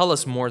doesn't tell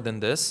us more than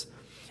this.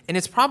 And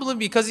it's probably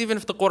because even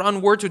if the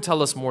Quran were to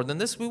tell us more than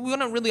this, we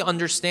wouldn't really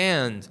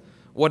understand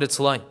what it's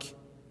like.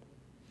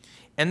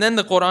 And then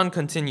the Quran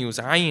continues,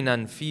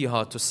 عَيْنًا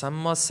فِيهَا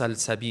تُسَمَّى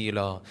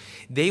سَلْسَبِيلًا.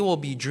 They will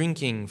be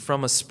drinking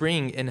from a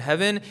spring in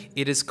heaven.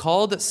 It is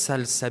called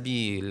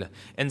salsabil.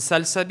 And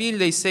salsabil,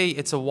 they say,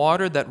 it's a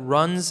water that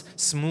runs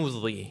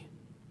smoothly.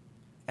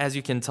 As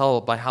you can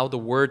tell by how the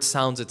word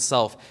sounds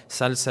itself,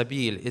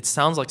 salsabil, it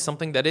sounds like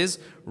something that is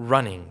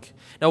running.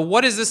 Now,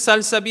 what is this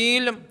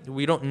salsabil?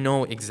 We don't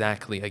know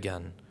exactly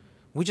again.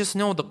 We just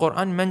know the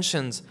Quran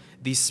mentions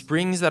these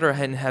springs that are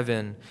in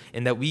heaven,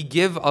 and that we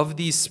give of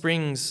these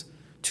springs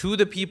to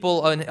the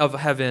people of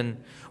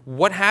heaven.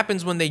 What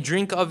happens when they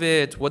drink of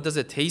it? What does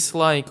it taste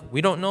like?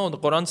 We don't know. The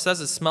Quran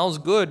says it smells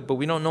good, but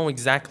we don't know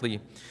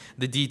exactly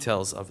the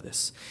details of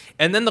this.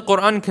 And then the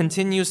Quran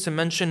continues to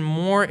mention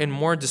more and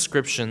more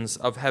descriptions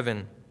of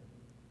heaven.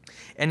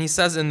 And he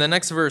says in the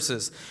next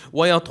verses,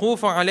 وَيَطُوفُ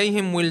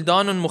عَلَيْهِمْ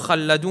وِلْدَانٌ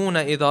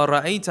مُخَلَّدُونَ إِذَا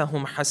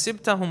رَأَيْتَهُمْ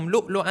حَسِبْتَهُمْ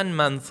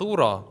لُؤْلُؤًا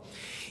مَنْثُورًا.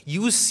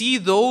 You see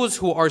those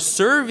who are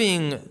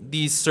serving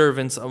these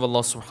servants of Allah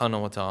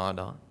subhanahu wa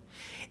ta'ala.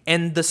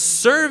 And the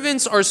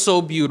servants are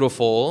so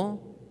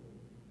beautiful.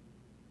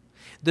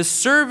 The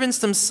servants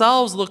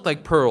themselves look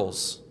like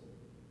pearls.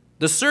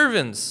 The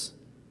servants,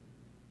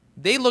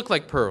 they look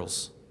like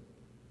pearls.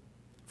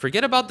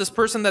 Forget about this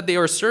person that they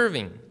are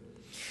serving.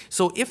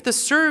 So if the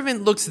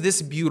servant looks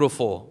this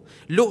beautiful,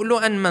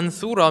 lu'lu'an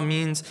manthura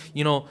means,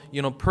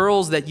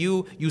 pearls that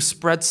you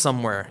spread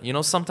somewhere.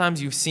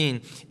 Sometimes you've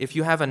seen, if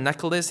you have a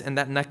necklace and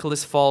that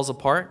necklace falls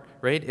apart,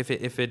 right? If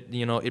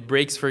it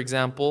breaks, for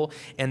example,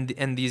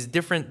 and these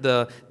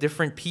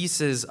different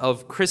pieces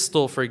of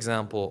crystal, for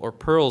example, or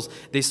pearls,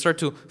 they start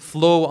to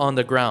flow on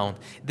the ground.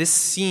 This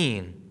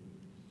scene,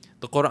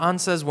 the Quran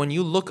says, when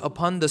you look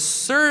upon the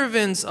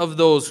servants of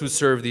those who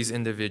serve these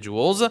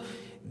individuals,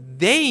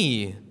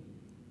 they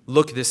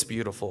look this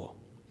beautiful.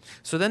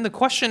 So then the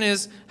question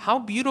is, how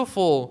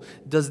beautiful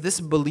does this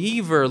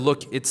believer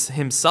look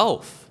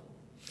himself?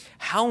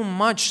 How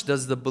much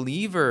does the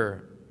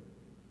believer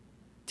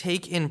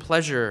take in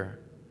pleasure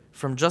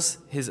from just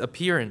his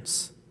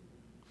appearance?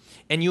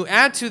 And you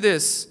add to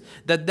this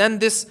that then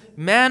this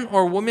man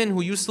or woman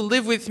who used to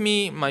live with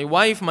me, my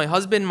wife, my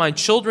husband, my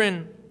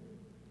children,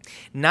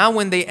 now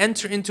when they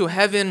enter into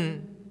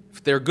heaven,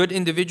 if they're good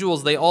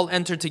individuals, they all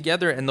enter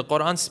together, and the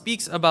Quran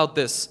speaks about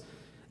this.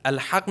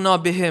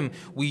 Alhaqna bihim,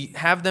 we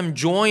have them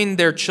join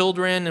their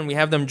children and we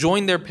have them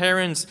join their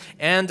parents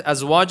and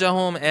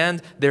azwajahum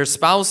and their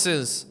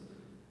spouses.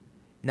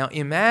 Now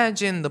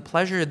imagine the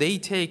pleasure they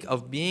take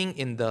of being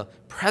in the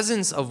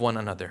presence of one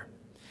another.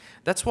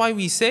 That's why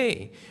we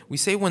say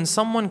when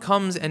someone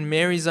comes and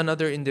marries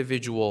another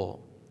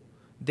individual,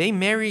 they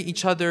marry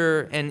each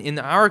other, and in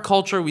our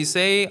culture we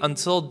say,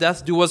 until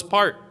death do us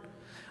part.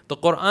 The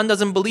Quran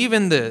doesn't believe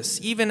in this.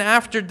 Even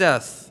after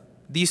death,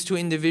 these two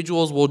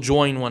individuals will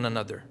join one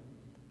another.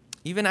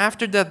 Even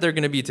after death, they're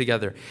going to be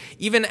together.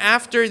 Even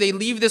after they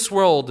leave this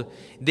world,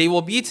 they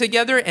will be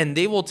together, and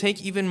they will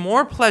take even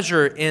more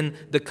pleasure in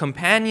the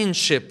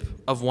companionship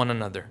of one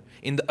another,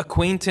 in the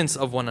acquaintance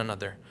of one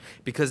another.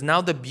 Because now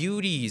the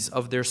beauties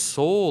of their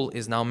soul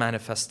is now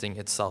manifesting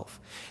itself.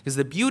 Because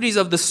the beauties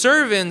of the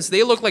servants,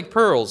 they look like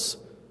pearls.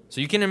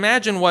 So you can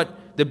imagine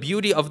what the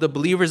beauty of the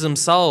believers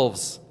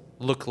themselves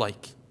look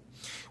like.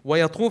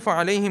 وَيَطُوفَ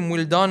عَلَيْهِمْ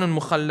وِلْدَانٌ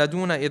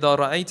مُخَلَّدُونَ إِذَا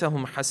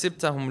رَأَيْتَهُمْ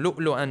حَسِبْتَهُمْ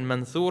لُؤْلُؤًا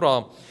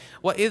مَنْثُورًا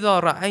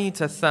وَإِذَا رَأَيْتَ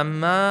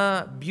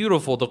ثَمَّا.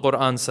 Beautiful, the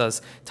Quran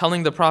says,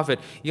 telling the Prophet,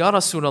 Ya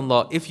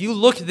Rasulullah, if you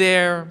look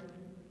there,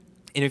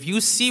 and if you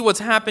see what's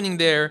happening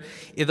there,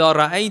 إِذَا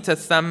رَأَيْتَ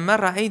ثَمَّ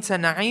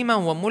رَأَيْتَ نَعِيمًا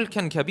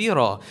وَمُلْكًا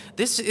كَبِيرًا.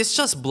 This is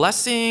just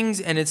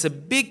blessings, and it's a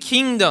big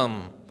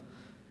kingdom.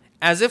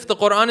 As if the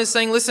Quran is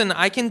saying, listen,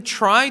 I can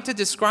try to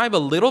describe a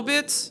little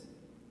bit,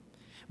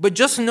 but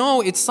just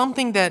know it's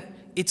something that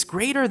it's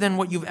greater than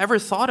what you've ever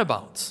thought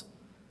about.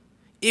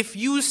 If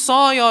you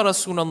saw, Ya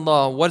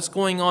Rasulullah, what's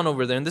going on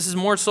over there, and this is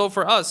more so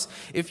for us,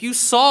 if you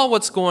saw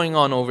what's going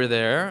on over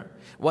there,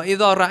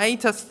 وَإِذَا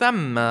رَأَيْتَ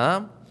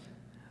ثَمَّ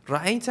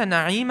رَأَيْتَ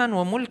نَعِيمًا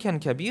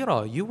وَمُلْكًا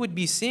كَبِيرًا. You would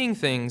be seeing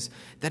things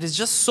that is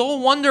just so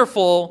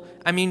wonderful.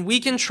 I mean, we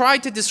can try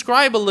to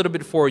describe a little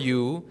bit for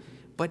you,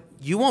 but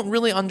you won't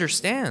really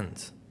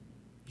understand.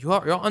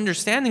 Your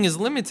understanding is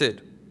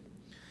limited.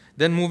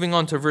 Then moving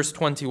on to verse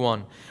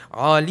 21.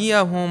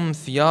 عَالِيَهُمْ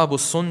ثِيَابُ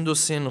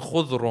سُنْدُسٍ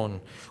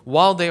خُضْرٌ.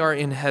 While they are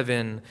in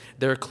heaven,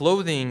 their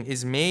clothing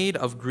is made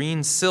of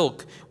green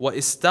silk.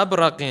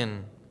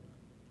 وَإِسْتَبْرَقٍ.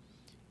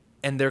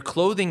 And their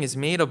clothing is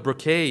made of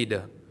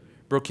brocade.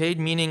 Brocade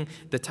meaning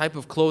the type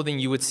of clothing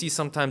you would see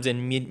sometimes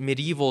in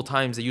medieval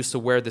times. They used to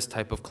wear this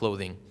type of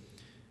clothing,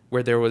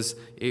 where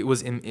it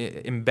was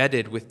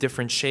embedded with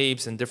different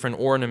shapes and different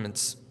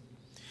ornaments.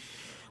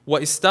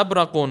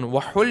 وَإِسْتَبْرَقٌ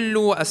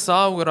وَحُلُّوا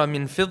أَسَاوِرَ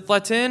مِنْ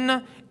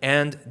فِضَّةٍ.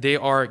 And they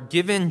are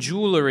given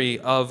jewelry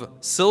of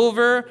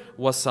silver.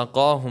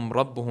 وَسَقَاهُمْ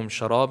رَبُّهُمْ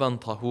شَرَابًا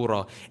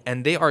طَهُورًا.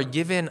 And they are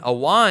given a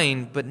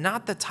wine, but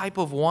not the type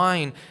of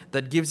wine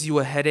that gives you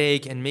a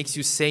headache and makes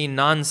you say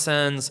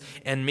nonsense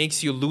and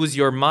makes you lose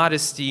your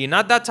modesty.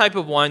 Not that type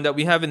of wine that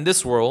we have in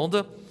this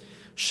world.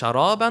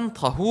 شَرَابًا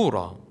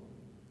طَهُورًا.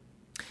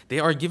 They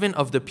are given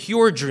of the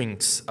pure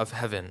drinks of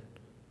heaven.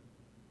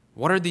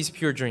 What are these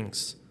pure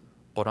drinks?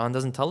 Quran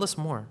doesn't tell us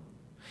more.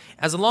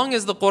 As long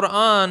as the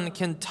Quran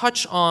can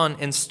touch on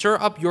and stir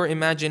up your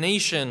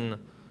imagination,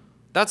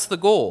 that's the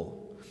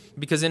goal.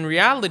 Because in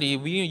reality,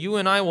 you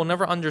and I will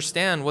never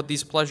understand what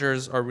these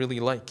pleasures are really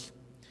like.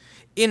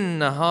 إِنَّ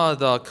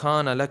هَذَا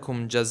كَانَ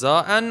لَكُمْ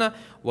جَزَاءً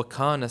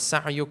وَكَانَ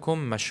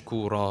سَعْيُكُمْ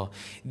مَشْكُورًا.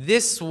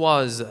 This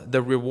was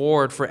the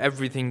reward for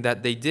everything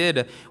that they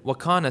did.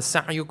 وَكَانَ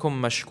سَعْيُكُمْ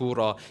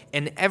مَشْكُورًا.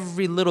 And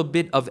every little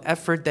bit of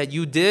effort that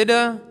you did,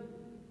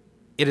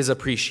 it is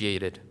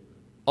appreciated.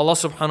 Allah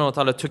subhanahu wa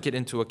ta'ala took it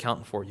into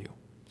account for you.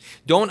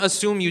 Don't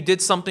assume you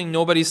did something,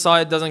 nobody saw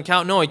it, doesn't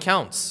count. No, it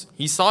counts.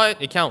 He saw it,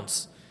 it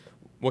counts.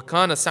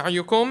 وَكَانَ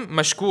سَعْيُكُمْ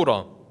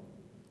مَشْكُورًا.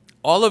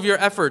 All of your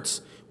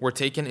efforts were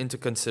taken into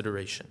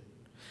consideration.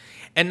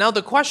 And now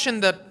the question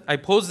that I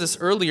posed this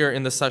earlier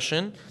in the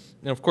session,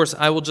 and of course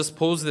I will just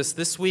pose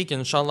this week,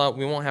 inshallah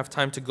we won't have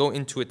time to go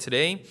into it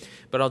today,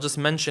 but I'll just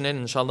mention it,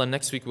 inshallah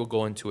next week we'll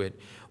go into it.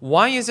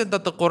 Why is it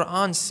that the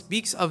Quran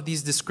speaks of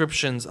these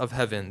descriptions of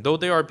heaven, though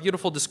they are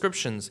beautiful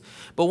descriptions?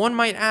 But one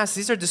might ask,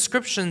 these are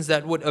descriptions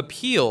that would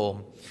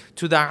appeal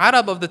to the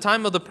Arab of the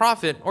time of the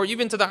Prophet, or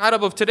even to the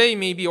Arab of today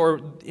maybe,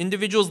 or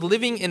individuals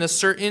living in a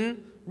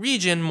certain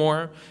region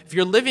more. If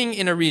you're living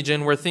in a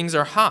region where things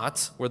are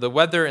hot, where the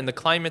weather and the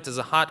climate is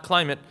a hot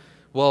climate,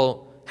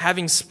 well,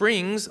 having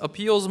springs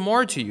appeals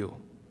more to you.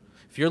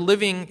 If you're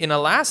living in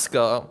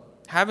Alaska,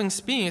 having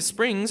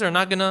springs are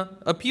not going to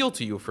appeal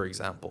to you, for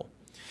example.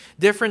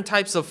 Different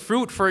types of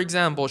fruit, for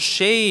example,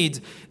 shade.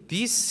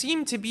 These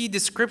seem to be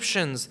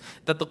descriptions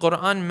that the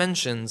Quran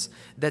mentions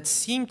that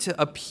seem to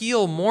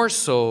appeal more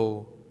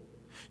so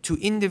to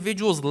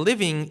individuals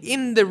living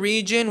in the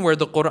region where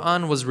the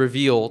Quran was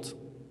revealed.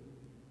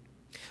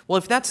 Well,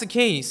 if that's the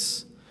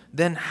case,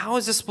 then how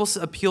is this supposed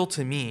to appeal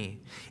to me?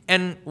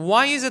 And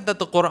why is it that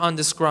the Quran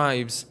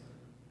describes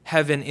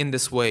heaven in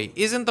this way?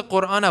 Isn't the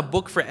Quran a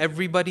book for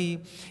everybody?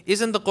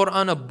 Isn't the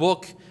Quran a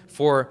book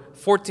for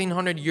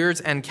 1400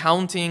 years and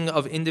counting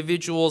of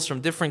individuals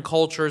from different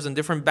cultures and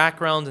different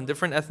backgrounds and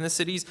different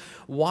ethnicities?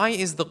 Why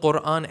is the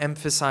Quran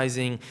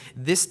emphasizing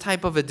this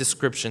type of a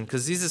description?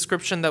 Because this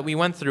description that we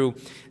went through,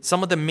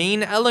 some of the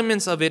main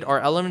elements of it are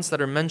elements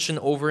that are mentioned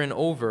over and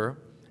over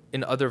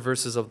in other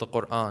verses of the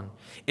Quran.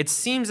 It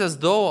seems as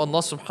though Allah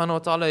subhanahu wa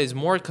ta'ala is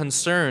more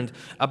concerned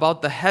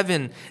about the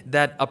heaven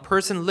that a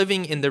person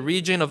living in the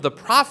region of the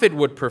Prophet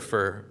would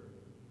prefer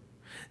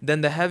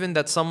than the heaven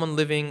that someone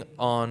living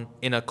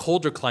in a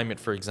colder climate,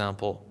 for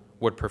example,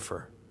 would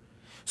prefer.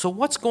 So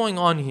what's going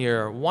on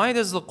here? Why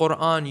does the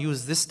Quran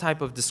use this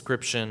type of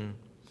description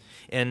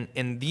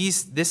and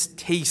this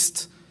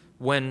taste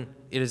when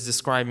it is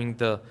describing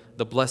the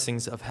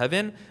blessings of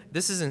heaven?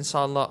 This is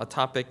inshallah a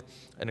topic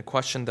and a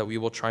question that we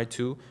will try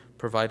to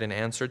provide an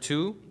answer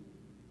to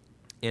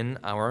in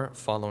our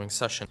following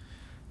session.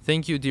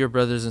 Thank you, dear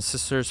brothers and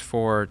sisters,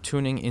 for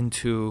tuning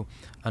into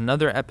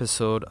another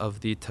episode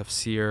of the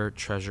Tafsir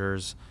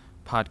Treasures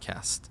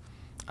podcast.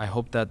 I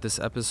hope that this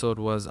episode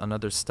was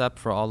another step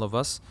for all of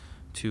us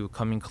to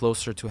coming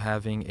closer to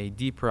having a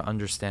deeper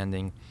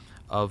understanding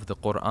of the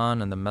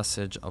Quran and the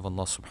message of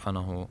Allah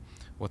subhanahu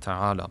wa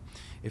ta'ala.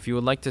 If you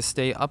would like to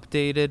stay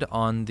updated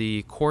on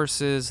the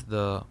courses,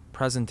 the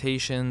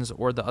presentations,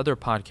 or the other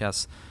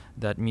podcasts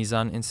that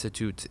Mizan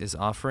Institute is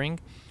offering,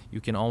 you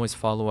can always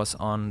follow us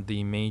on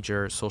the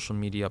major social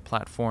media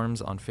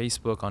platforms on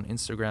Facebook, on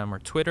Instagram, or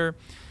Twitter,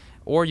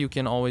 or you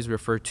can always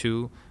refer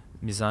to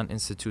Mizan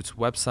Institute's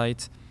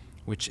website,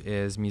 which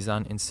is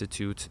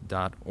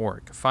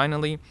mizaninstitute.org.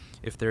 Finally,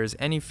 if there is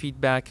any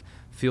feedback,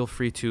 feel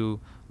free to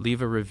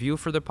leave a review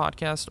for the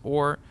podcast,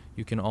 or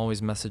you can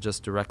always message us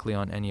directly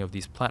on any of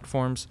these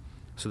platforms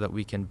so that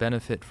we can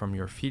benefit from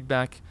your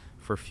feedback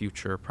for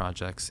future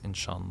projects,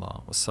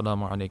 inshallah.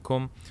 Wassalamu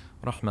alaikum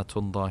wa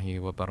rahmatullahi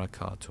wa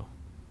barakatuh.